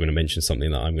 unless you're gonna mention something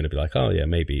that I'm gonna be like, oh yeah,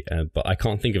 maybe, but I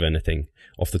can't think of anything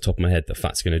off the top of my head that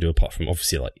fat's gonna do, apart from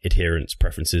obviously like adherence,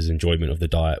 preferences, enjoyment of the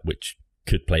diet, which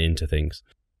could play into things.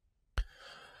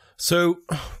 So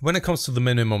when it comes to the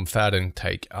minimum fat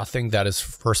intake, I think that is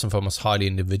first and foremost highly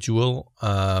individual.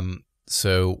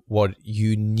 So what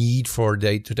you need for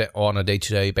on a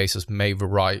day-to-day basis may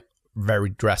vary very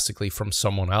drastically from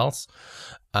someone else.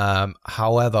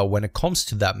 However, when it comes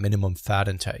to that minimum fat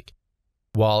intake,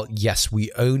 while yes, we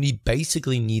only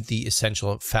basically need the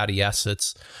essential fatty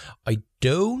acids, I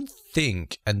don't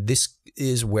think, and this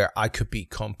is where I could be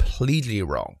completely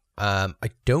wrong,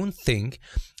 I don't think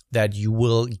that you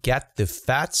will get the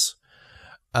fats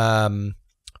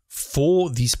for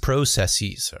these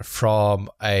processes from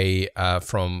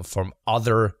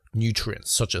other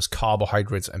nutrients such as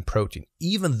carbohydrates and protein,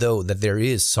 even though that there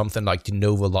is something like de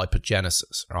novo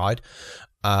lipogenesis, right?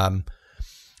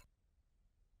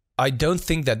 I don't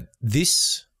think that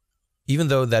this, even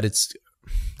though that it's,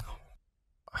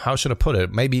 how should I put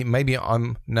it? Maybe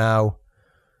I'm now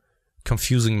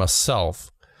confusing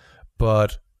myself,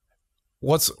 but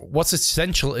what's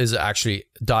essential is actually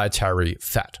dietary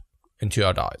fat into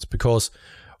our diets, because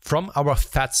from our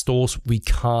fat stores, we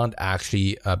can't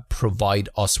actually provide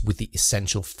us with the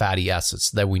essential fatty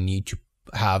acids that we need to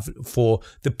have for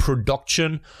the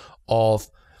production of,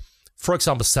 for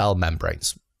example, cell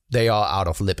membranes. They are out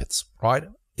of lipids, right?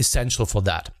 Essential for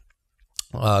that.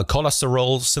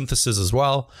 Cholesterol synthesis as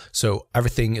well. So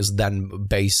everything is then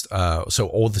based, so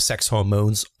all the sex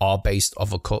hormones are based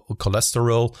off of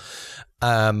cholesterol.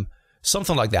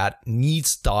 Something like that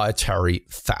needs dietary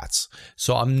fats.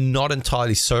 So I'm not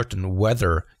entirely certain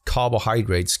whether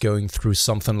carbohydrates going through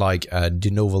something like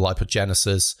de novo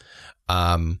lipogenesis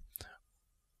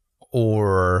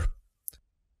or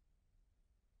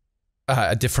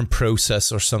a different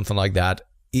process or something like that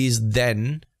is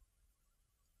then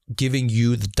giving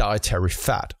you the dietary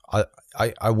fat.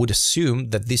 I would assume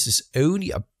that this is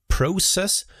only a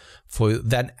process for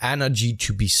then energy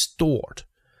to be stored,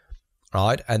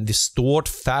 right? And the stored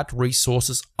fat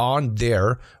resources aren't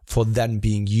there for then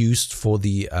being used for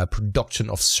the production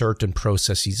of certain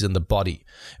processes in the body,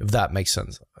 if that makes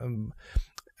sense.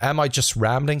 Am I just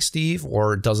rambling, Steve,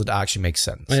 or does it actually make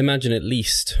sense? I imagine at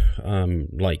least,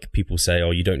 like people say, oh,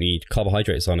 you don't need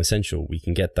carbohydrates aren't essential. We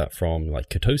can get that from like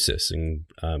ketosis and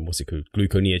what's it called,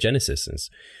 gluconeogenesis. And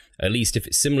at least if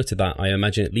it's similar to that, I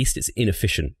imagine at least it's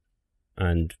inefficient,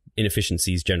 and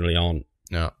inefficiencies generally aren't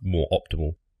more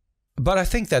optimal. But I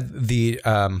think that the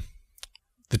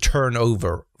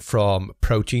turnover from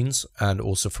proteins and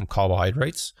also from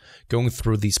carbohydrates going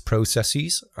through these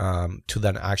processes to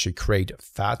then actually create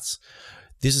fats,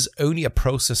 this is only a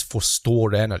process for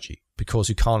stored energy because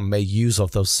you can't make use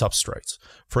of those substrates.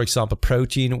 For example,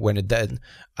 protein, when it then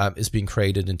is being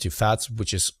created into fats,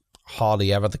 which is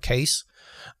hardly ever the case,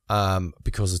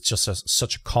 because it's just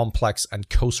such a complex and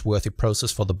cost-worthy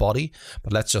process for the body.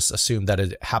 But let's just assume that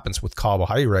it happens with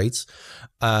carbohydrates.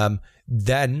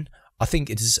 Then I think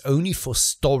it is only for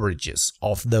storages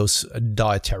of those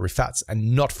dietary fats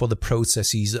and not for the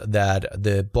processes that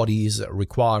the body is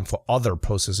requiring for other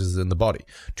processes in the body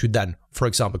to then, for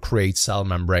example, create cell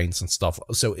membranes and stuff.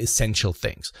 So essential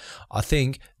things. I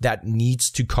think that needs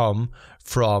to come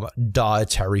from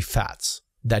dietary fats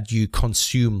that you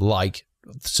consume, like,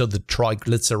 so the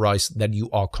triglycerides that you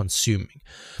are consuming.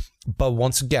 But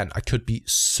once again, I could be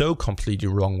so completely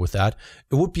wrong with that.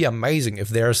 It would be amazing if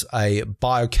there's a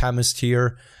biochemist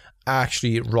here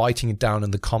actually writing it down in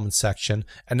the comment section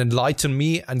and enlighten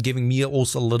me and giving me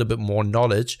also a little bit more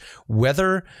knowledge,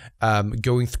 whether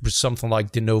going through something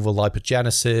like de novo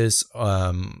lipogenesis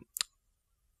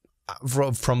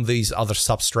from these other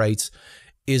substrates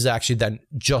is actually then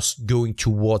just going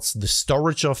towards the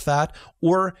storage of fat,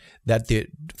 or that the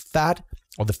fat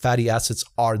or the fatty acids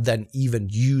are then even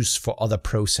used for other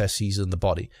processes in the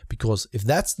body. Because if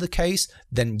that's the case,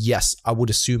 then yes, I would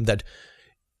assume that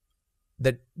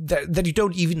you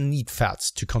don't even need fats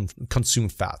to consume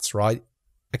fats, right?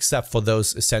 Except for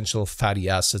those essential fatty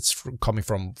acids coming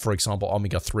from, for example,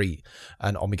 omega-3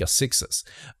 and omega-6s.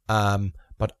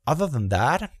 But other than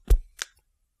that,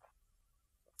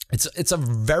 it's a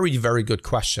very, very good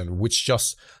question, which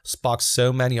just sparks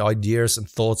so many ideas and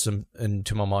thoughts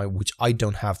into my mind, which I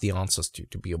don't have the answers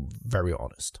to be very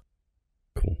honest.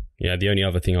 Cool. Yeah, the only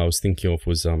other thing I was thinking of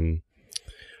was, I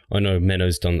know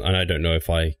Menno's done, and I don't know if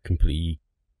I completely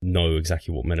know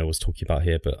exactly what Menno was talking about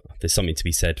here, but there's something to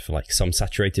be said for like some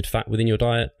saturated fat within your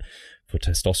diet for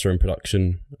testosterone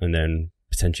production, and then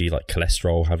potentially like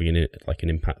cholesterol having an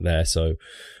impact there. So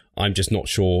I'm just not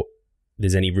sure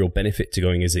there's any real benefit to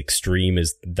going as extreme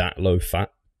as that low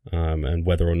fat, and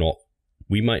whether or not,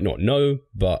 we might not know,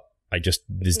 but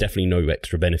there's definitely no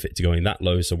extra benefit to going that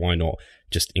low. So why not,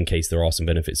 just in case there are some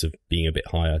benefits of being a bit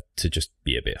higher, to just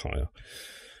be a bit higher?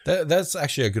 That's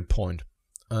actually a good point,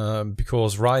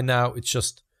 because right now it's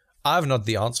just, I have not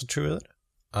the answer to it.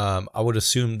 I would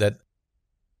assume that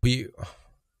we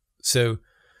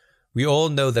all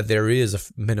know that there is a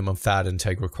minimum fat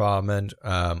intake requirement,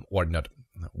 or not.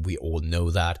 We all know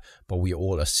that, but we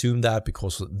all assume that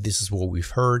because this is what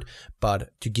we've heard.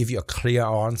 But to give you a clear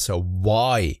answer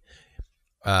why,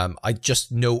 I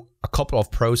just know a couple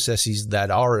of processes that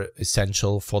are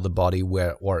essential for the body,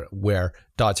 where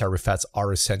dietary fats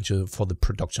are essential for the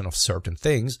production of certain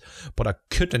things, but I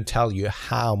couldn't tell you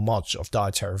how much of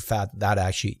dietary fat that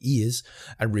actually is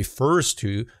and refers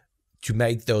to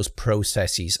make those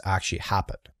processes actually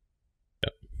happen.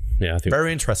 Yeah, I think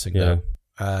very interesting though.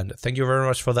 And thank you very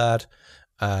much for that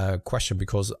question,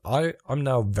 because I'm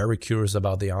now very curious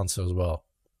about the answer as well.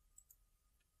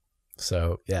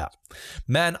 So, yeah.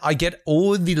 Man, I get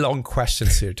all the long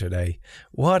questions here today.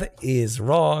 What is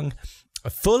wrong?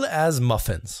 Full as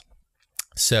muffins.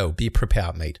 So be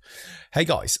prepared, mate. Hey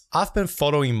guys, I've been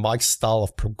following Mike's style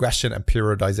of progression and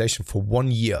periodization for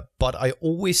 1 year, but I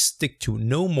always stick to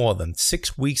no more than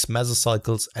 6 weeks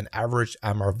mesocycles and average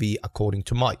MRV according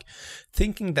to Mike,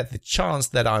 thinking that the chance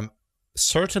that I'm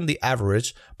certainly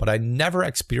average, but I never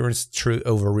experienced true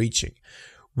overreaching.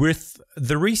 With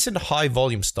the recent high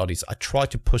volume studies, I try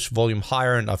to push volume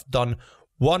higher, and I've done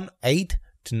 8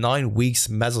 to 9 weeks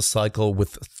mesocycle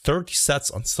with 30 sets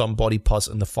on some body parts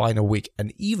in the final week,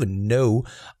 and even though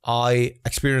I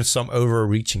experienced some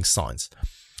overreaching signs.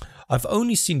 I've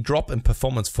only seen drop in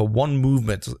performance for one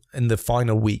movement in the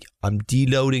final week. I'm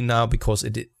deloading now because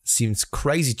it seems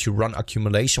crazy to run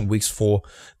accumulation weeks for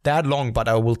that long, but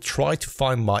I will try to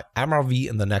find my MRV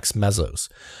in the next mesos.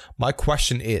 My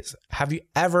question is, have you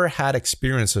ever had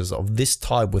experiences of this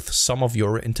type with some of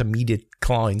your intermediate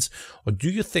clients, or do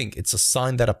you think it's a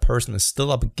sign that a person is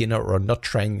still a beginner or not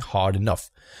training hard enough?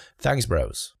 Thanks,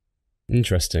 bros.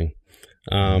 Interesting.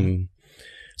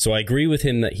 So I agree with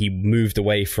him that he moved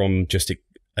away from just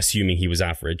assuming he was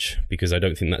average, because I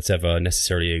don't think that's ever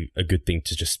necessarily a good thing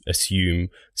to just assume.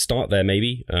 Start there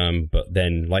maybe, but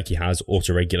then like he has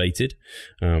auto-regulated,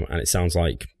 and it sounds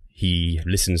like he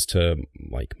listens to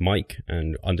like Mike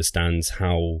and understands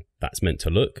how that's meant to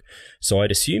look. So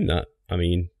I'd assume that, I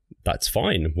mean, that's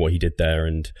fine what he did there.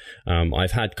 And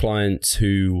I've had clients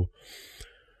who,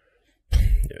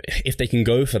 if they can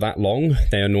go for that long,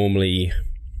 they are normally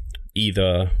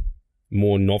either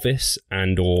more novice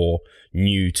and or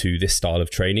new to this style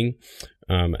of training,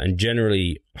 and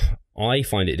generally I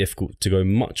find it difficult to go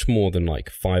much more than like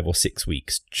 5 or 6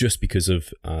 weeks, just because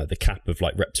of the cap of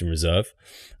like reps in reserve.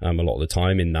 A lot of the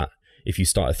time, in that if you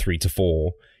start at 3 to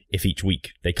 4, if each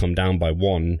week they come down by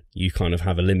 1, you kind of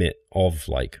have a limit of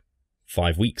like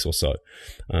 5 weeks or so.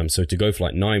 So to go for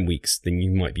like 9 weeks, then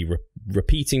you might be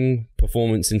repeating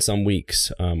performance in some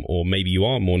weeks, or maybe you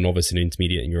are more novice and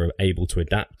intermediate and you're able to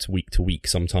adapt week to week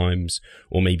sometimes,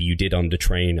 or maybe you did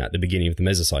undertrain at the beginning of the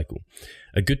mesocycle.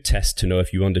 A good test to know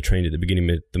if you undertrained at the beginning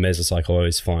of the mesocycle, I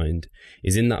always find,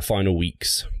 is in that final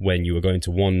weeks when you were going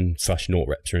to 1/0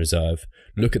 reps in reserve,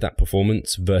 look at that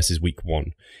performance versus week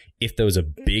 1. If there was a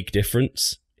big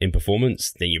difference in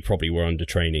performance, then you probably were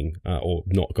undertraining or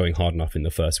not going hard enough in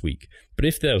the first week. But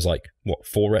if there was like,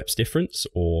 4 reps difference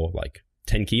or like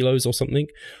 10 kilos or something,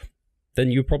 then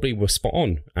you probably were spot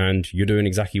on and you're doing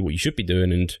exactly what you should be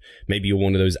doing. And maybe you're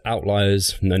one of those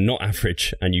outliers and they're not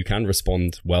average and you can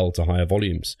respond well to higher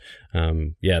volumes.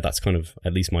 Yeah, that's kind of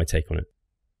at least my take on it.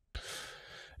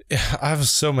 Yeah, I have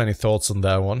so many thoughts on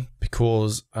that one,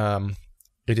 because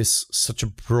it is such a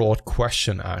broad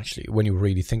question, actually, when you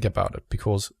really think about it,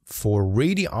 because for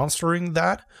really answering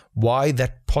that, why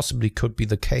that possibly could be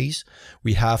the case,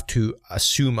 we have to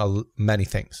assume many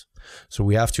things. So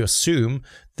we have to assume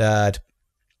that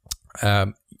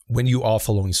when you are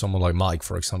following someone like Mike,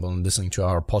 for example, and listening to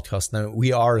our podcast now,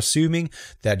 we are assuming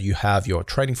that you have your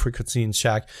training frequency in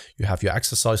check, you have your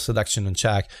exercise selection in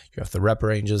check, you have the rep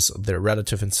ranges, the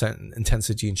relative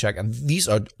intensity in check, and these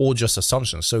are all just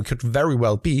assumptions. So it could very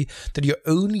well be that you're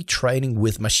only training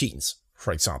with machines,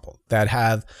 for example, that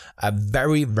have a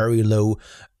very, very low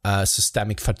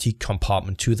systemic fatigue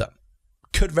compartment to them.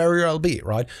 Could very well be,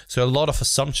 right? So a lot of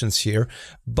assumptions here,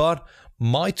 but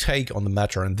my take on the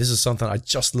matter, and this is something I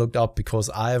just looked up because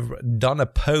I've done a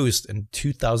post in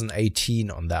 2018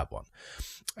 on that one.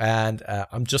 And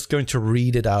I'm just going to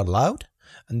read it out loud,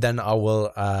 and then I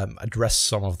will address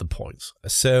some of the points.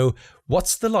 So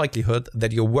what's the likelihood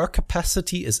that your work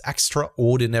capacity is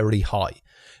extraordinarily high?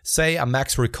 Say a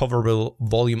max recoverable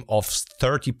volume of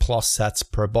 30 plus sets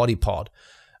per body part.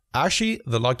 Actually,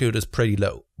 the likelihood is pretty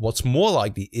low. What's more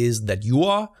likely is that you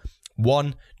are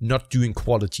 1, not doing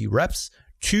quality reps.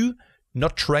 2,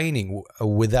 not training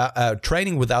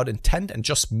without intent and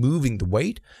just moving the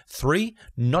weight. 3,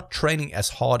 not training as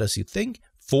hard as you think.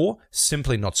 4,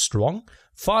 simply not strong.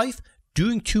 5,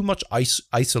 doing too much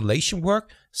isolation work.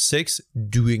 6,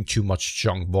 doing too much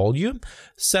junk volume.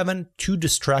 7, too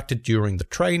distracted during the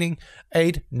training.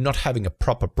 8, not having a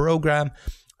proper program.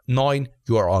 9,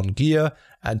 you are on gear.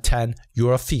 And 10,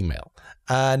 you're a female.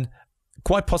 And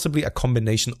quite possibly a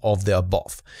combination of the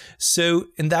above. So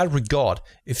in that regard,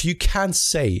 if you can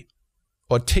say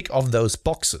or tick off those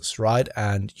boxes, right,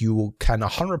 and you can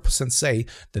 100% say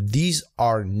that these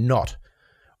are not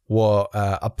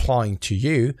applying to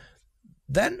you,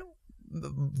 then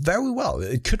very well,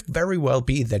 it could very well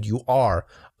be that you are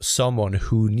someone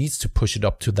who needs to push it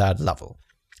up to that level.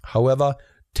 However,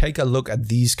 take a look at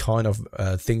these kind of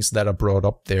things that are brought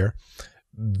up there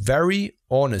very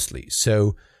honestly.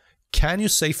 So can you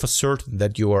say for certain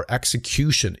that your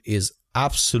execution is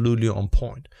absolutely on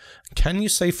point. Can you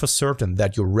say for certain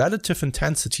that your relative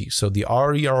intensity, so the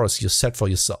RERs you set for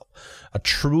yourself, are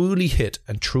truly hit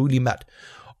and truly met?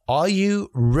 Are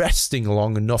you resting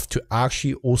long enough to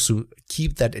actually also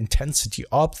keep that intensity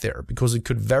up there? Because it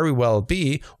could very well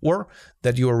be, or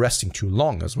that you are resting too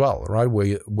long as well, right?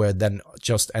 Where then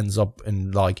just ends up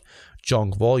in like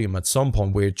junk volume at some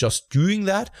point where you're just doing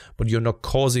that, but you're not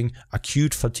causing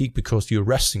acute fatigue because you're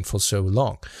resting for so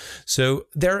long. So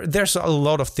there's a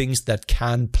lot of things that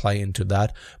can play into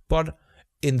that, but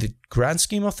in the grand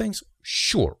scheme of things,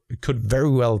 sure, it could very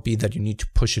well be that you need to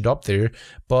push it up there,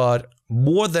 but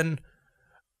more than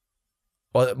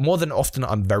often,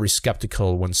 I'm very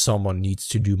skeptical when someone needs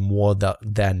to do more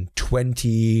than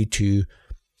 20 to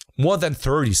more than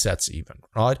 30 sets even,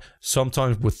 right?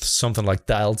 Sometimes with something like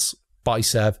delts,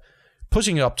 bicep,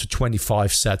 pushing it up to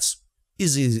 25 sets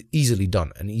is easily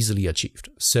done and easily achieved.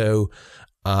 So,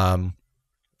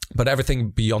 but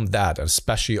everything beyond that,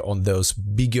 especially on those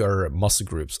bigger muscle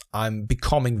groups, I'm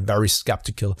becoming very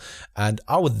skeptical. And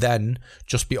I would then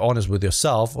just be honest with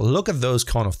yourself, look at those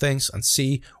kind of things and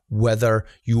see whether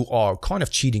you are kind of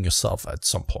cheating yourself at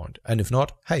some point. And if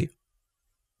not, hey,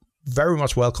 very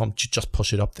much welcome to just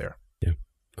push it up there. Yeah,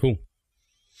 cool.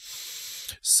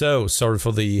 So sorry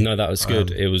for the... No, that was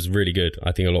good. It was really good.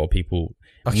 I think a lot of people...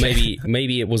 Okay.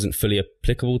 Maybe it wasn't fully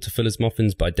applicable to Fuller's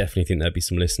Muffins, but I definitely think there'd be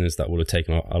some listeners that would have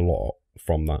taken a lot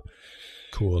from that.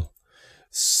 Cool.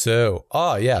 So,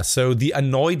 so the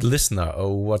annoyed listener.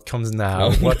 Oh, what comes now?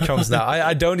 Oh, what comes now?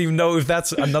 I don't even know if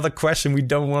that's another question we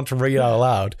don't want to read out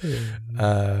loud.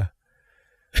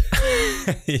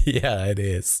 Yeah, it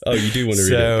is. Oh, you do want to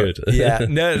read it? Good. Yeah,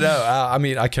 no. I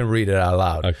mean, I can read it out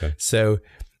loud. Okay. So,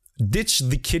 ditch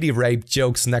the kitty rape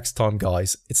jokes next time,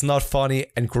 guys. It's not funny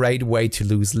and great way to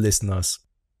lose listeners.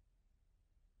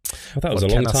 Well, that was a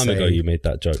long time ago you made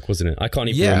that joke, wasn't it? I can't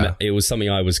even remember. It was something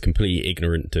I was completely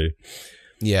ignorant to.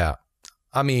 Yeah.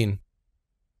 I mean,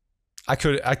 I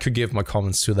could give my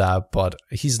comments to that, but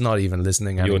he's not even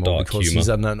listening anymore because he's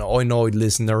an annoyed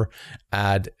listener.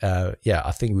 And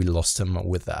I think we lost him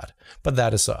with that. But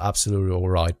that is absolutely all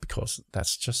right because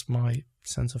that's just my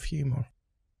sense of humor.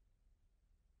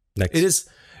 Next. It is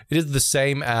the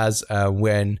same as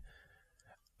when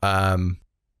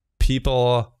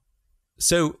people.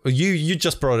 So you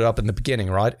just brought it up in the beginning,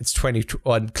 right? It's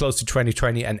close to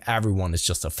 2020, and everyone is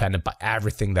just offended by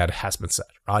everything that has been said,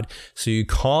 right? So you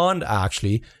can't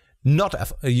actually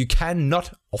you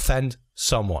cannot offend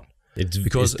someone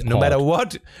because no matter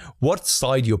what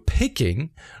side you're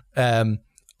picking,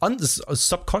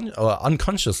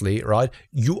 unconsciously, right,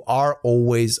 you are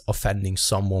always offending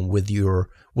someone with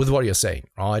what you're saying,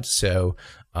 right? So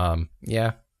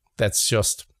that's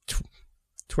just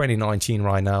 2019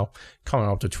 right now, coming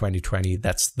up to 2020.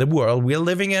 That's the world we're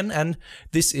living in, and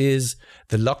this is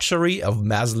the luxury of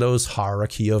Maslow's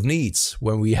hierarchy of needs,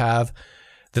 when we have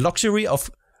the luxury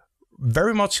of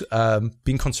very much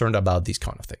being concerned about these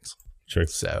kind of things. True.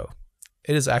 So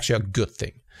it is actually a good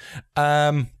thing.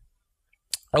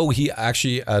 He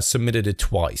actually submitted it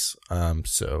twice.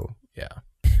 So yeah.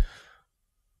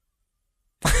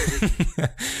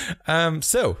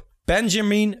 So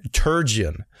Benjamin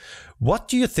Turgeon, what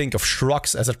do you think of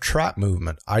shrugs as a trap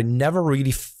movement? I never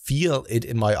really feel it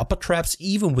in my upper traps,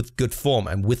 even with good form.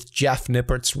 And with Jeff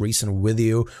Nippert's recent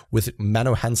video with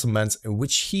Mano Hanselman's, in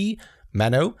which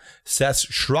Mano says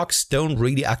shrugs don't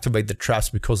really activate the traps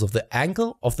because of the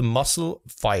angle of the muscle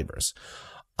fibers.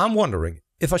 I'm wondering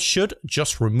if I should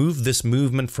just remove this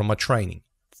movement from my training.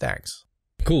 Thanks.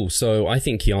 Cool. So I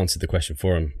think he answered the question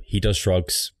for him. He does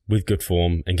shrugs with good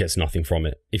form and gets nothing from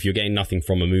it. If you're getting nothing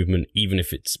from a movement, even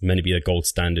if it's meant to be a gold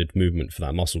standard movement for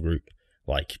that muscle group,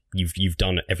 like you've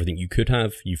done everything you could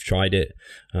have, you've tried it.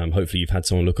 Hopefully you've had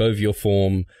someone look over your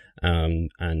form,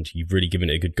 and you've really given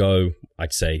it a good go.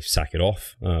 I'd say sack it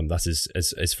off. That's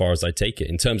as far as I take it.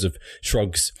 In terms of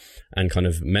shrugs and kind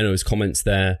of Menno's comments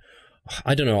there,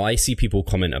 I don't know. I see people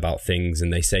comment about things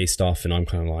and they say stuff and I'm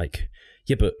kind of like,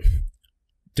 yeah, but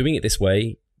doing it this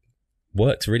way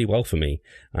works really well for me.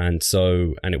 And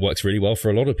it works really well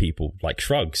for a lot of people, like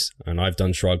shrugs. And I've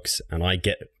done shrugs and I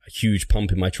get a huge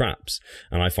pump in my traps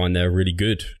and I find they're really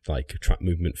good, like trap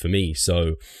movement for me.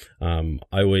 So I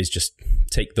always just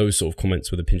take those sort of comments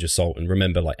with a pinch of salt and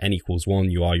remember, like N=1,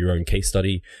 you are your own case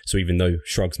study. So even though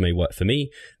shrugs may work for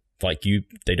me,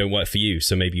 they don't work for you.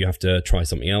 So maybe you have to try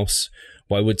something else.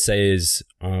 What I would say is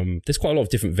there's quite a lot of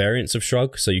different variants of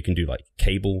shrug. So you can do like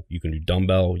cable, you can do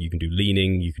dumbbell, you can do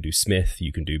leaning, you can do Smith,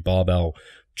 you can do barbell.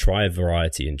 Try a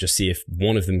variety and just see if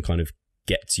one of them kind of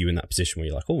gets you in that position where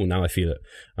you're like, oh, now I feel it.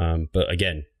 But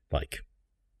again, like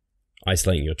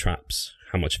isolating your traps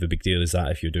how much of a big deal is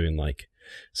that if you're doing like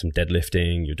some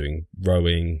deadlifting, you're doing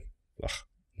rowing?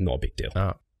 Not a big deal.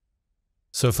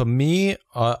 So for me,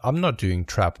 I'm not doing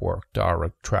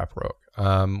direct trap work.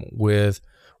 With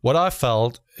what I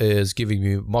felt is giving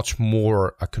me much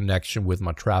more a connection with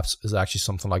my traps is actually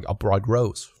something like upright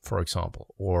rows, for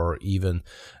example, or even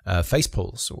face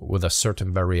pulls with a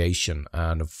certain variation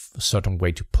and a certain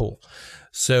way to pull.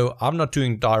 So I'm not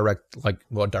doing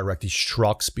directly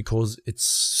shrugs because it's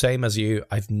same as you.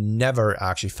 I've never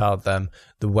actually felt them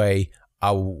the way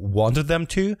I wanted them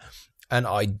to. And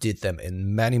I did them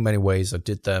in many, many ways. I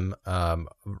did them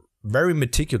very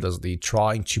meticulously,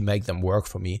 trying to make them work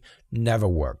for me. Never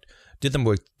worked. Did them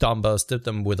with dumbbells, did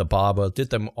them with a barbell, did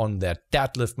them on their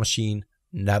deadlift machine.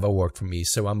 Never worked for me.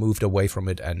 So I moved away from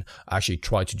it and actually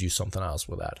tried to do something else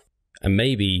with that. And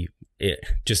maybe it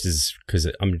just is because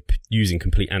I'm using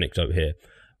complete anecdote here.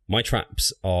 My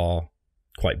traps are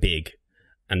quite big,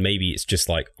 and maybe it's just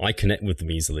like I connect with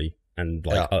them easily. And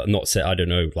like, not say, I don't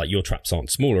know, like your traps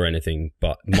aren't small or anything,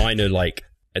 but mine are like,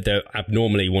 they're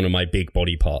abnormally one of my big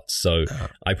body parts. So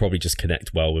I probably just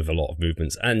connect well with a lot of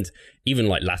movements, and even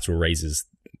like lateral raises.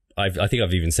 I think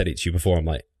I've even said it to you before. I'm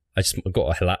like, I just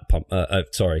got a lat pump, a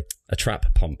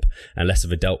trap pump and less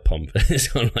of a delt pump. It's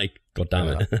kind of like, God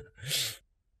damn it.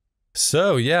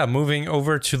 So yeah, moving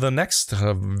over to the next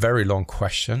very long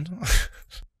question.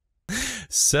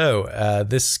 So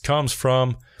this comes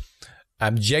from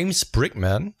I'm James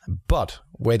Brickman, but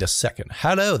wait a second.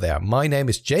 Hello there, my name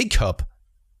is Jacob.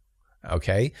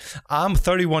 Okay, I'm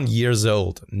 31 years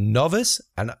old, novice,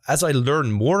 and as I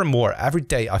learn more and more every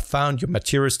day, I found your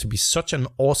materials to be such an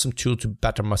awesome tool to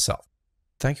better myself.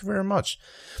 Thank you very much.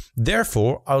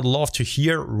 Therefore, I would love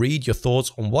to read your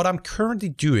thoughts on what I'm currently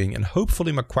doing, and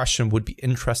hopefully my question would be an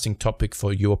interesting topic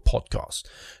for your podcast.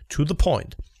 To the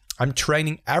point, I'm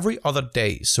training every other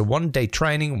day, so 1 day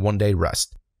training, 1 day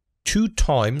rest. 2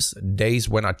 times days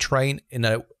when I train in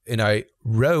a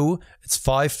row, it's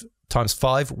 5 times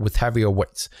 5 with heavier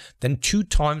weights. Then 2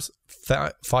 times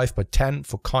 5 by 10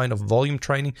 for kind of volume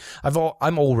training.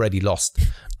 I'm already lost.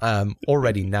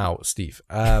 Already now, Steve.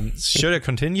 Should I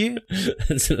continue?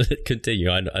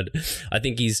 Continue. I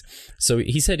think he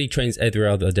said he trains every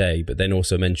other day, but then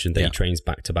also mentioned that he trains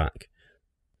back to back.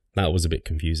 That was a bit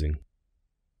confusing.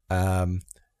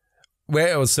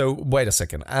 Wait a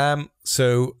second.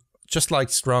 So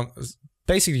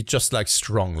basically just like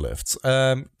strong lifts.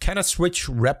 Can I switch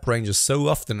rep ranges so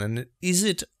often, and is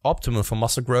it optimal for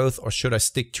muscle growth, or should I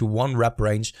stick to one rep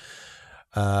range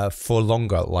for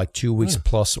longer, like 2 weeks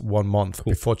plus 1 month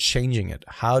before changing it?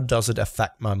 How does it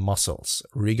affect my muscles?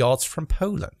 Regards from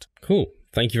Poland. Cool.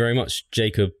 Thank you very much,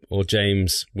 Jacob or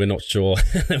James. We're not sure.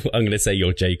 I'm going to say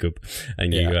you're Jacob,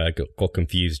 and you got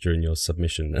confused during your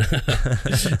submission.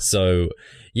 So,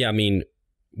 yeah, I mean,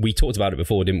 we talked about it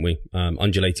before, didn't we?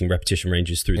 Undulating repetition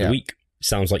ranges through the week.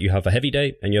 Sounds like you have a heavy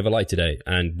day and you have a lighter day.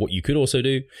 And what you could also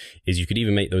do is you could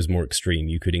even make those more extreme.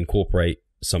 You could incorporate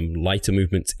some lighter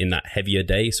movements in that heavier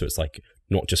day. So it's like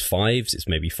not just 5s, it's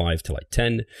maybe 5 to like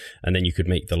 10. And then you could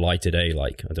make the lighter day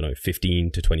like, I don't know,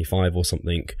 15 to 25 or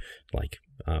something. Like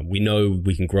we know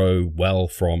we can grow well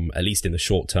from, at least in the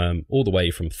short term, all the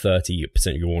way from 30%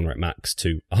 of your 1 rep max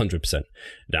to 100%.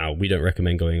 Now, we don't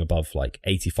recommend going above like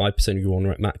 85% of your 1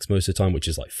 rep max most of the time, which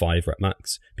is like 5 rep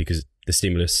max, because the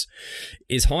stimulus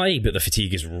is high, but the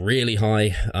fatigue is really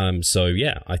high. So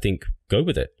yeah, I think go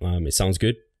with it. It sounds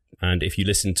good. And if you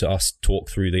listen to us talk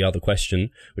through the other question,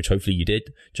 which hopefully you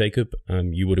did, Jacob,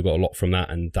 you would have got a lot from that,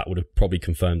 and that would have probably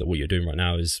confirmed that what you're doing right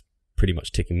now is pretty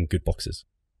much ticking good boxes.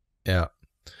 Yeah.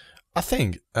 I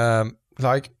think,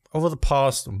 like, over the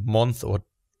past month or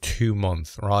 2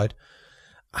 months, right,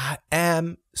 I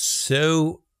am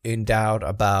so in doubt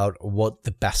about what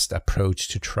the best approach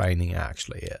to training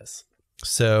actually is.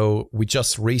 So we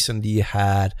just recently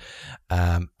had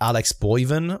Alex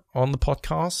Boyven on the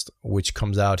podcast, which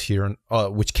comes out here,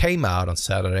 which came out on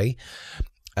Saturday,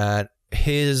 and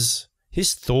his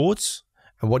thoughts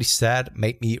and what he said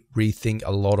made me rethink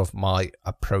a lot of my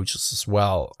approaches as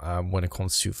well, when it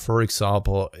comes to, for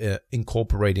example,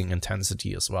 incorporating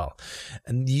intensity as well.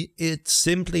 And it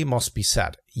simply must be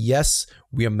said, yes,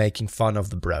 we are making fun of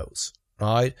the bros,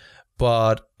 right?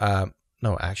 But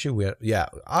no, actually,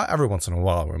 every once in a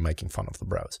while we're making fun of the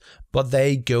bros, but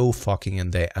they go fucking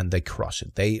and they crush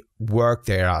it. They work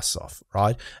their ass off,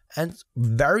 right? And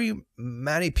very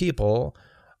many people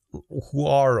who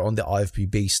are on the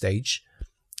IFBB stage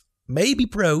may be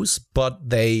pros, but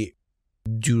they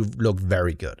do look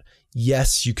very good.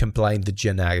 Yes, you can blame the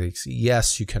genetics.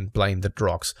 Yes, you can blame the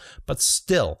drugs, but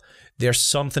still, there's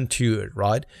something to it,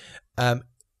 right?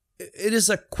 it is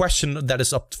a question that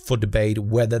is up for debate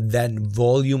whether then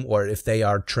volume, or if they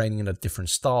are training in a different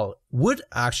style, would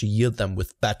actually yield them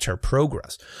with better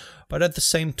progress. But at the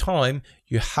same time,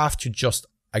 you have to just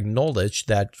acknowledge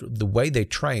that the way they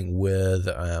train with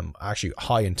actually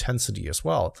high intensity as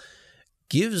well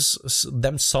gives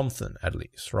them something, at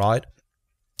least, right?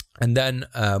 And then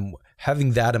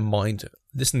having that in mind,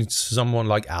 listening to someone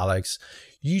like Alex,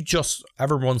 you just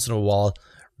every once in a while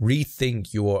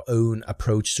rethink your own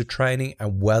approach to training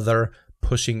and whether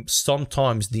pushing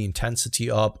sometimes the intensity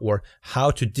up, or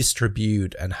how to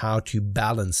distribute and how to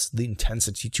balance the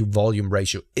intensity to volume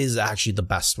ratio is actually the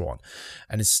best one.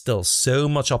 And it's still so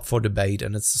much up for debate,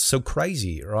 and it's so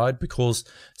crazy, right? Because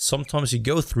sometimes you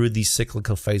go through these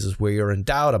cyclical phases where you're in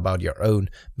doubt about your own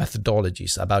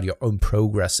methodologies, about your own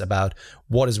progress, about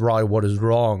what is right, what is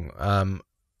wrong.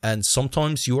 And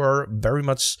sometimes you are very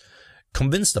much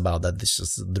convinced about that this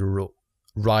is the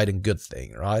right and good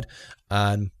thing, right?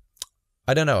 And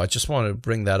I don't know, I just want to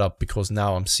bring that up because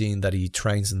now I'm seeing that he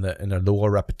trains in a lower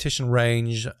repetition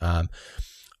range, and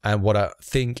what I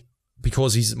think,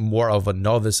 because he's more of a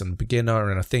novice and beginner,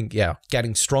 and I think, yeah,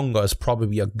 getting stronger is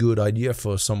probably a good idea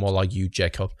for someone like you,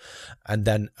 Jacob. And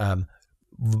then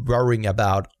worrying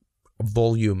about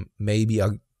volume may be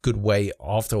a good way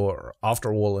after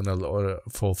all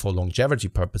for longevity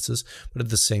purposes, but at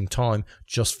the same time,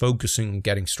 just focusing on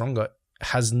getting stronger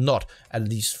has not, at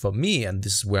least for me, and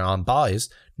this is where I'm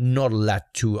biased, not led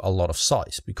to a lot of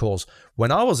size. Because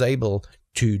when I was able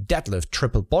to deadlift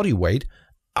triple body weight,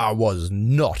 I was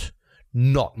not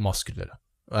muscular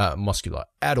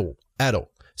at all.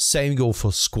 Same goal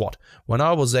for squat. When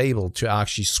I was able to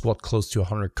actually squat close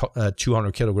to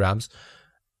 200 kilograms,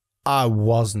 I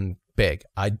wasn't big.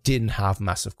 I didn't have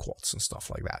massive quads and stuff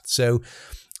like that. So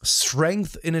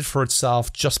strength in it for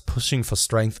itself, just pushing for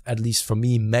strength, at least for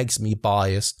me, makes me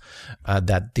biased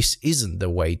that this isn't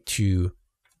the way to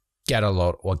get a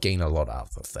lot or gain a lot out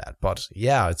of that. But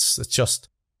yeah, it's just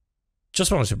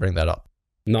wanted to bring that up.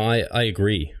 No, I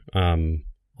agree.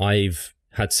 I've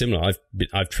had similar.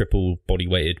 I've triple body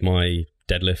weighted my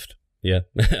deadlift. Yeah.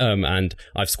 And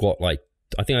I've squat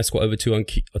I think I squat over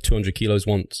 200 kilos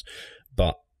once,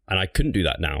 and I couldn't do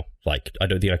that now. Like, I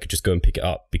don't think I could just go and pick it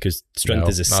up, because strength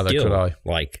is a skill.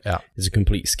 It's a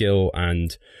complete skill,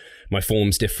 and my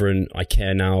form's different. I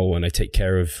care now, and I take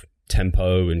care of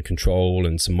tempo and control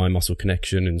and some mind muscle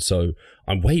connection. And so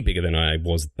I'm way bigger than I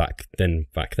was back then,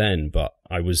 but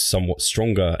I was somewhat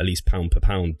stronger, at least pound per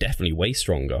pound, definitely way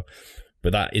stronger.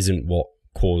 But that isn't what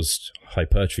caused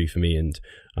hypertrophy for me. And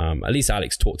at least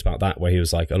Alex talked about that, where he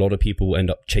was like, a lot of people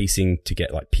end up chasing to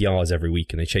get like PRs every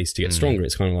week, and they chase to get stronger.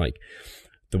 It's kind of like,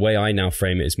 the way I now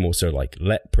frame it is more so like,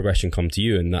 let progression come to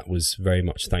you. And that was very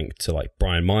much thanks to like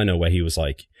Brian Miner, where he was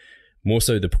like, more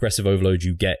so the progressive overload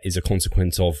you get is a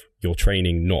consequence of your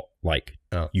training, not like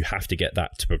you have to get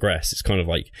that to progress. It's kind of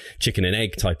like chicken and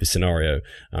egg type of scenario.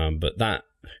 But that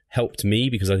helped me,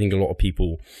 because I think a lot of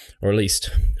people, or at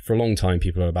least for a long time,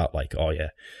 people are about like, oh yeah,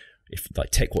 if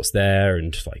like take what's there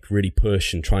and like really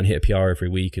push and try and hit a PR every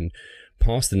week. And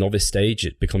past the novice stage,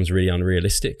 it becomes really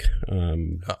unrealistic.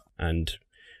 And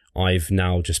I've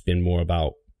now just been more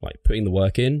about like putting the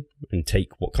work in and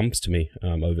take what comes to me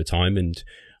over time. And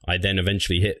I then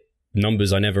eventually hit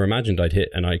numbers I never imagined I'd hit.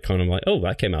 And I kind of like, oh,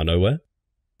 that came out of nowhere.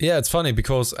 Yeah, it's funny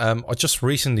because I just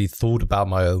recently thought about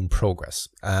my own progress,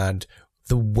 and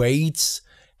the weights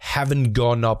haven't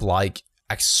gone up like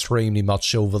extremely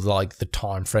much over like the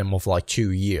time frame of like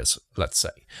 2 years, let's say.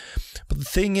 But the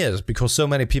thing is, because so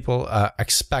many people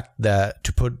expect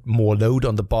to put more load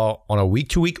on the bar on a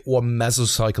week-to-week or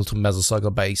mesocycle to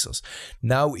mesocycle basis.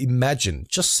 Now imagine,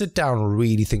 just sit down and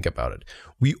really think about it.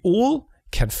 We all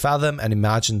can fathom and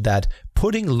imagine that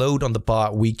putting load on the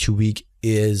bar week to week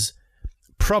is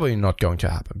probably not going to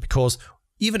happen, because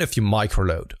even if you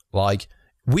microload, like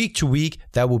week to week,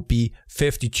 that would be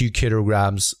 52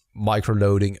 kilograms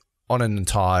microloading on an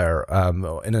entire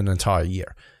in an entire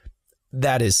year.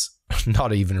 That is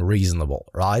not even reasonable,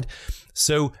 right?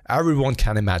 So everyone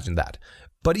can imagine that.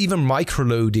 But even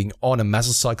microloading on a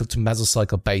mesocycle to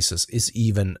mesocycle basis is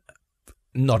even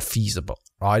not feasible,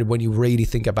 right? When you really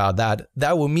think about that,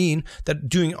 that would mean that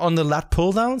doing on the lat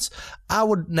pull downs, I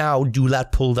would now do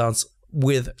lat pull downs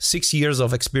with 6 years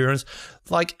of experience,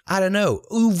 like, I don't know,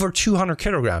 over 200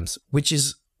 kilograms, which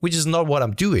is not what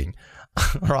I'm doing,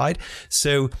 right?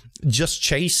 So just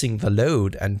chasing the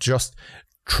load and just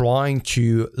trying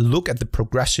to look at the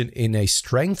progression in a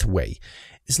strength way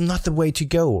is not the way to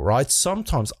go, right?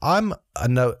 Sometimes I'm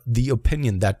the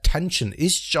opinion that tension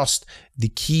is just the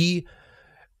key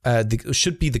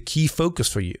should be the key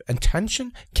focus for you. And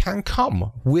tension can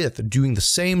come with doing the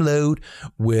same load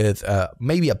with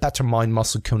maybe a better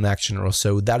mind-muscle connection or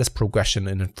so. That is progression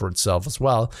in it for itself as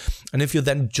well. And if you're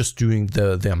then just doing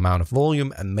the amount of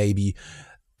volume and maybe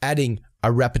adding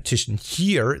a repetition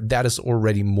here, that is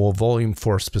already more volume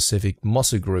for a specific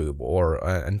muscle group or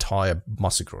an entire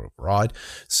muscle group, right?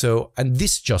 So, and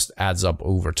this just adds up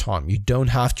over time. You don't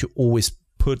have to always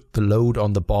put the load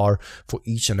on the bar for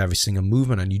each and every single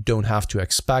movement, and you don't have to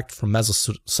expect from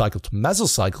mesocycle to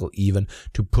mesocycle even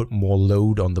to put more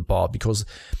load on the bar, because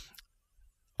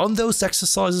on those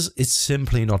exercises it's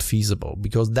simply not feasible,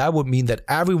 because that would mean that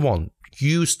everyone,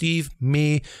 you, Steve,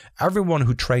 me, everyone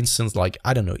who trains since like,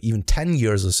 I don't know, even 10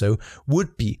 years or so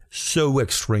would be so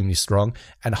extremely strong,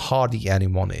 and hardly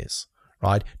anyone is,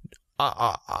 right?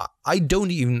 I don't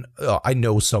even, I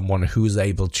know someone who's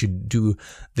able to do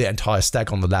the entire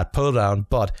stack on the lat pull down,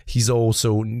 but he's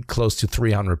also close to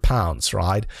 300 pounds,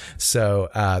 right? So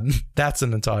that's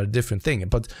an entirely different thing.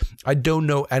 But I don't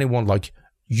know anyone like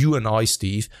you and I,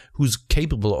 Steve, who's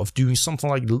capable of doing something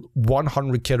like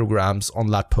 100 kilograms on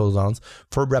lat pull downs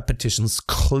for repetitions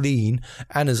clean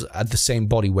and is at the same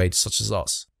body weight such as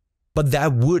us. But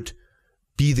that would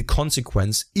be the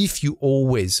consequence if you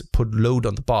always put load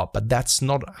on the bar, but that's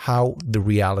not how the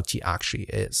reality actually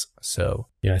is. So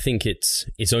yeah, I think it's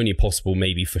only possible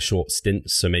maybe for short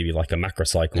stints. So maybe like a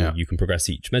macrocycle, you can progress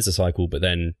each mesocycle, but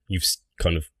then you've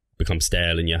kind of become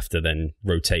stale and you have to then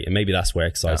rotate, and maybe that's where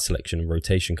exercise selection and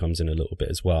rotation comes in a little bit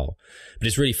as well. But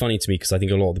it's really funny to me because I think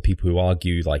a lot of the people who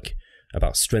argue like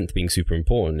about strength being super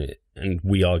important, and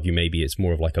we argue maybe it's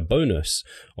more of like a bonus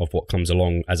of what comes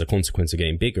along as a consequence of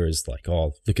getting bigger, is like,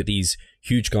 oh, look at these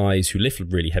huge guys who lift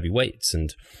really heavy weights.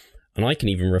 And I can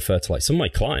even refer to like some of my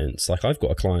clients. Like I've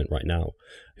got a client right now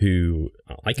who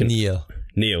I can... Neil.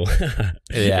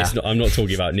 Yeah. I'm not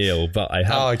talking about Neil, but I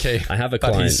have, I have a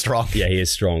client. But he's strong. Yeah, he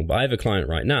is strong. But I have a client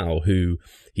right now who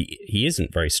he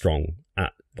isn't very strong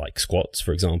at like squats,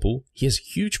 for example. He has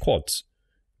huge quads.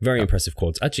 Very impressive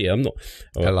quads. Actually, I'm not...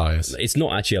 Elias. It's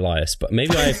not actually Elias, but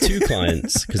maybe I have two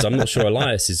clients, because I'm not sure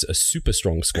Elias is a super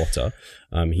strong squatter.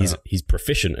 He's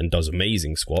proficient and does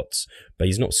amazing squats, but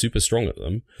he's not super strong at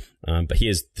them. But he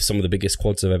has some of the biggest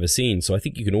quads I've ever seen. So I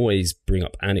think you can always bring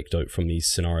up anecdote from these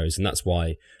scenarios. And that's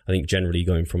why I think generally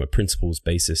going from a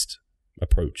principles-based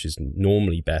approach is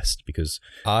normally best, because...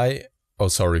 Go ahead.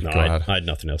 I had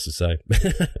nothing else to say.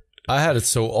 I had it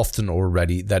so often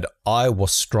already that I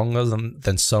was stronger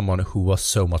than someone who was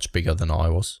so much bigger than I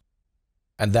was.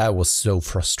 And that was so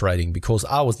frustrating, because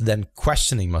I was then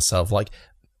questioning myself like,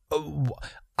 oh,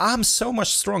 I'm so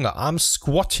much stronger. I'm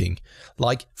squatting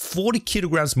like 40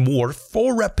 kilograms more,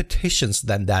 4 repetitions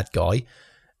than that guy.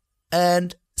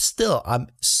 And still, I'm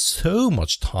so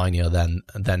much tinier than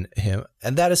him.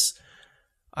 And that is...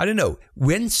 I don't know,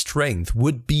 when strength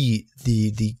would be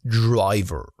the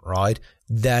driver, right,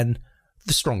 then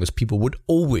the strongest people would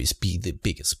always be the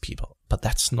biggest people. But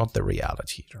that's not the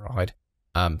reality, right?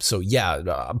 So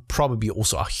yeah, probably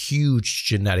also a huge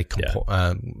genetic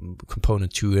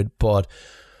component to it. But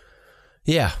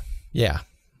yeah,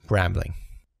 rambling.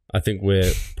 I think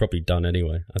we're probably done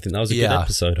anyway. I think that was a good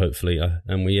episode, hopefully.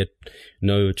 And we had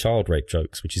no child rape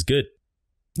jokes, which is good.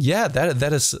 Yeah,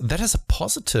 that is a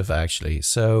positive actually.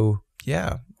 So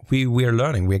yeah, we are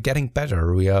learning. We are getting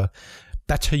better. We are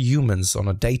better humans on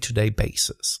a day-to-day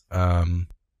basis.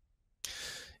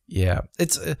 Yeah,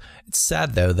 it's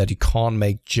sad though that you can't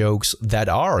make jokes that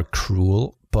are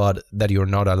cruel, but that you're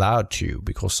not allowed to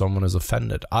because someone is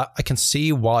offended. I can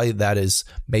see why that is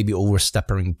maybe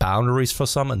overstepping boundaries for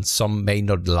some, and some may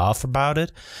not laugh about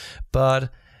it. But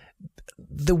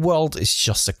the world is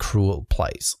just a cruel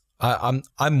place. I'm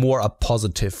more a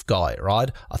positive guy, right?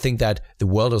 I think that the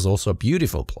world is also a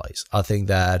beautiful place. I think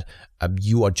that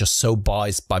you are just so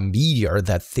biased by media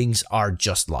that things are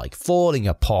just like falling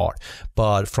apart.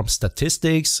 But from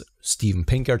statistics, Steven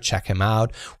Pinker, check him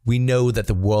out. We know that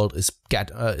the world is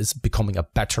becoming a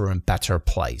better and better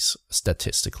place,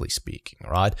 statistically speaking,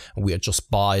 right? And we are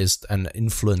just biased and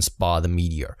influenced by the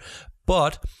media.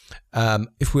 But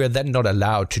if we are then not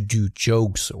allowed to do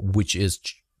jokes, which is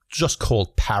just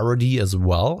called parody as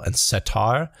well, and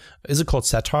satire. Is it called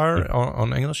satire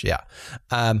on English? Yeah.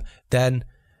 Then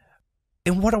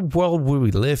in what a world would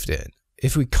we live in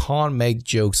if we can't make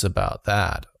jokes about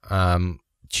that,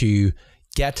 to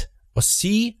get or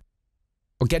see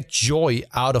or get joy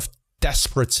out of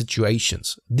desperate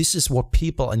situations? This is what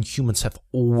people and humans have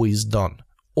always done.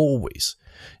 Always.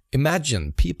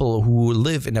 Imagine people who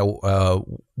live in a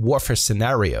warfare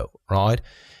scenario, right?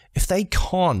 If they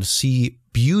can't see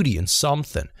beauty in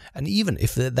something, and even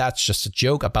if that's just a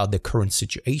joke about the current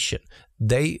situation,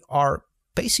 they are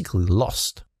basically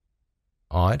lost.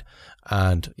 All right.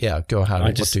 And yeah, go ahead.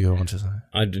 What do you want to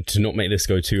say? To not make this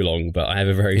go too long, but I have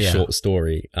a very short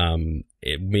story.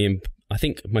 I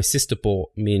think my sister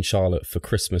bought me and Charlotte for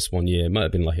Christmas one year, it might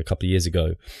have been like a couple of years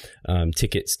ago,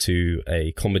 tickets to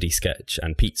a comedy sketch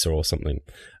and pizza or something.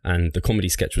 And the comedy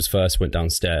sketch was first, went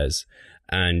downstairs,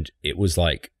 and it was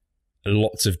like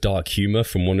lots of dark humor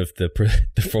from one of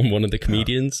the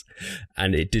comedians,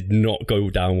 and it did not go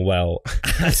down well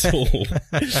at all.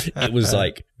 It was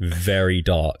like very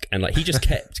dark, and like he just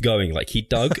kept going, like he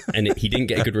dug and he didn't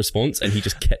get a good response, and he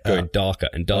just kept going darker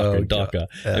and darker and darker.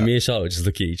 And me and Charlotte just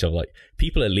look at each other like,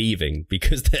 people are leaving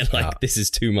because they're like, this is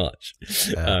too much.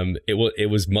 It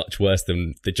was much worse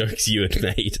than the jokes you had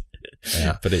made.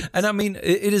 And I mean,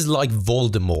 it is like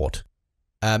Voldemort.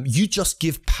 You just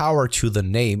give power to the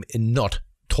name in not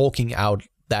talking out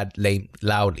that name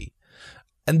loudly.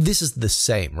 And this is the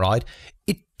same, right?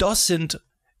 It doesn't...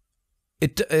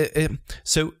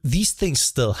 So these things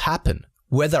still happen,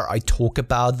 whether I talk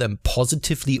about them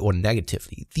positively or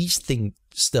negatively. These things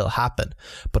still happen.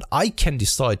 But I can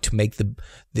decide to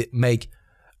make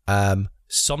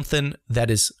something that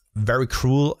is very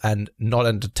cruel and not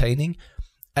entertaining,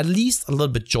 at least a little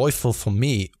bit joyful for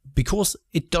me, because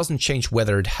it doesn't change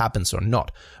whether it happens or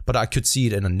not. But I could see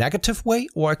it in a negative way,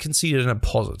 or I can see it in a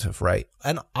positive way.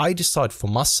 And I decide for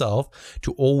myself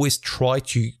to always try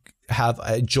to have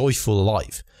a joyful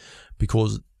life,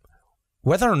 because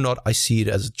whether or not I see it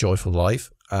as a joyful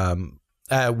life,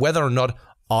 whether or not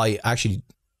I actually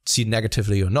see it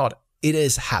negatively or not, it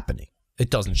is happening. It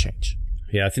doesn't change.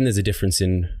 Yeah, I think there's a difference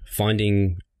in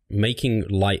making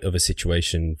light of a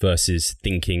situation versus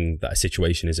thinking that a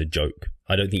situation is a joke.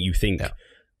 I don't think you think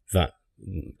that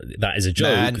is a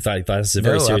joke. That's a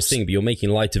very serious thing, but you're making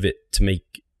light of it to make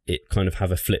it kind of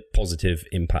have a flip positive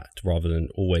impact rather than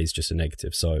always just a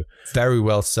negative. So very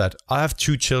well said. I have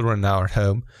 2 children now at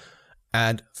home,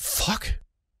 and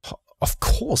of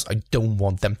course I don't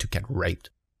want them to get raped.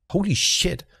 Holy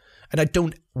shit. And I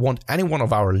don't want any one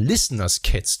of our listeners'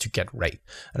 kids to get raped.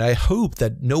 And I hope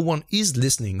that no one is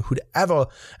listening who'd ever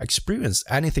experience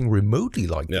anything remotely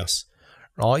like this,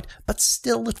 right? But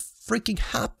still, it freaking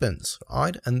happens,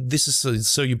 right? And this is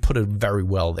so you put it very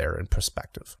well there in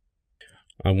perspective.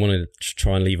 I want to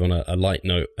try and leave on a light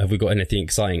note. Have we got anything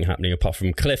exciting happening apart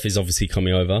from Cliff is obviously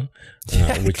coming over,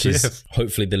 which Cliff. Is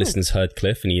hopefully the listeners heard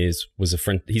Cliff, and was a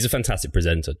friend. He's a fantastic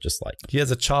presenter, just like he has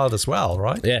a child as well,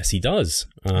 right? Yes, he does.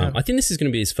 I think this is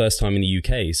going to be his first time in the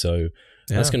UK, so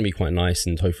that's going to be quite nice,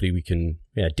 and hopefully we can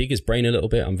dig his brain a little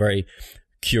bit. I'm very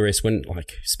curious when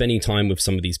spending time with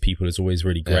some of these people is always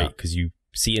really great because you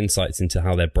see insights into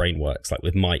how their brain works. Like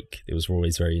with Mike, it was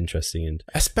always very interesting, and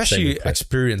especially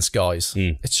experienced guys.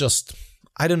 It's just,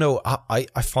 I don't know, I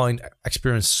find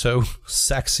experience so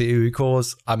sexy,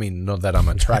 because I mean, not that I'm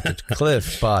attracted to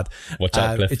Cliff, but watch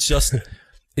out, Cliff. It's just,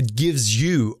 it gives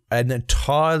you an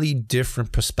entirely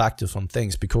different perspective on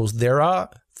things, because there are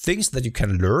things that you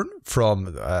can learn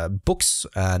from books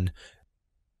and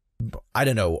I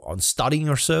don't know, on studying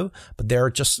or so, but there are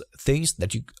just things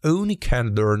that you only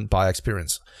can learn by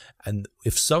experience. And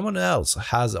if someone else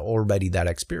has already that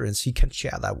experience, he can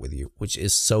share that with you, which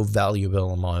is so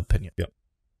valuable in my opinion. Yep.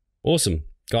 Awesome.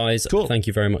 Guys, Thank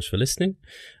you very much for listening.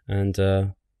 And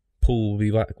Paul will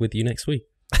be back with you next week.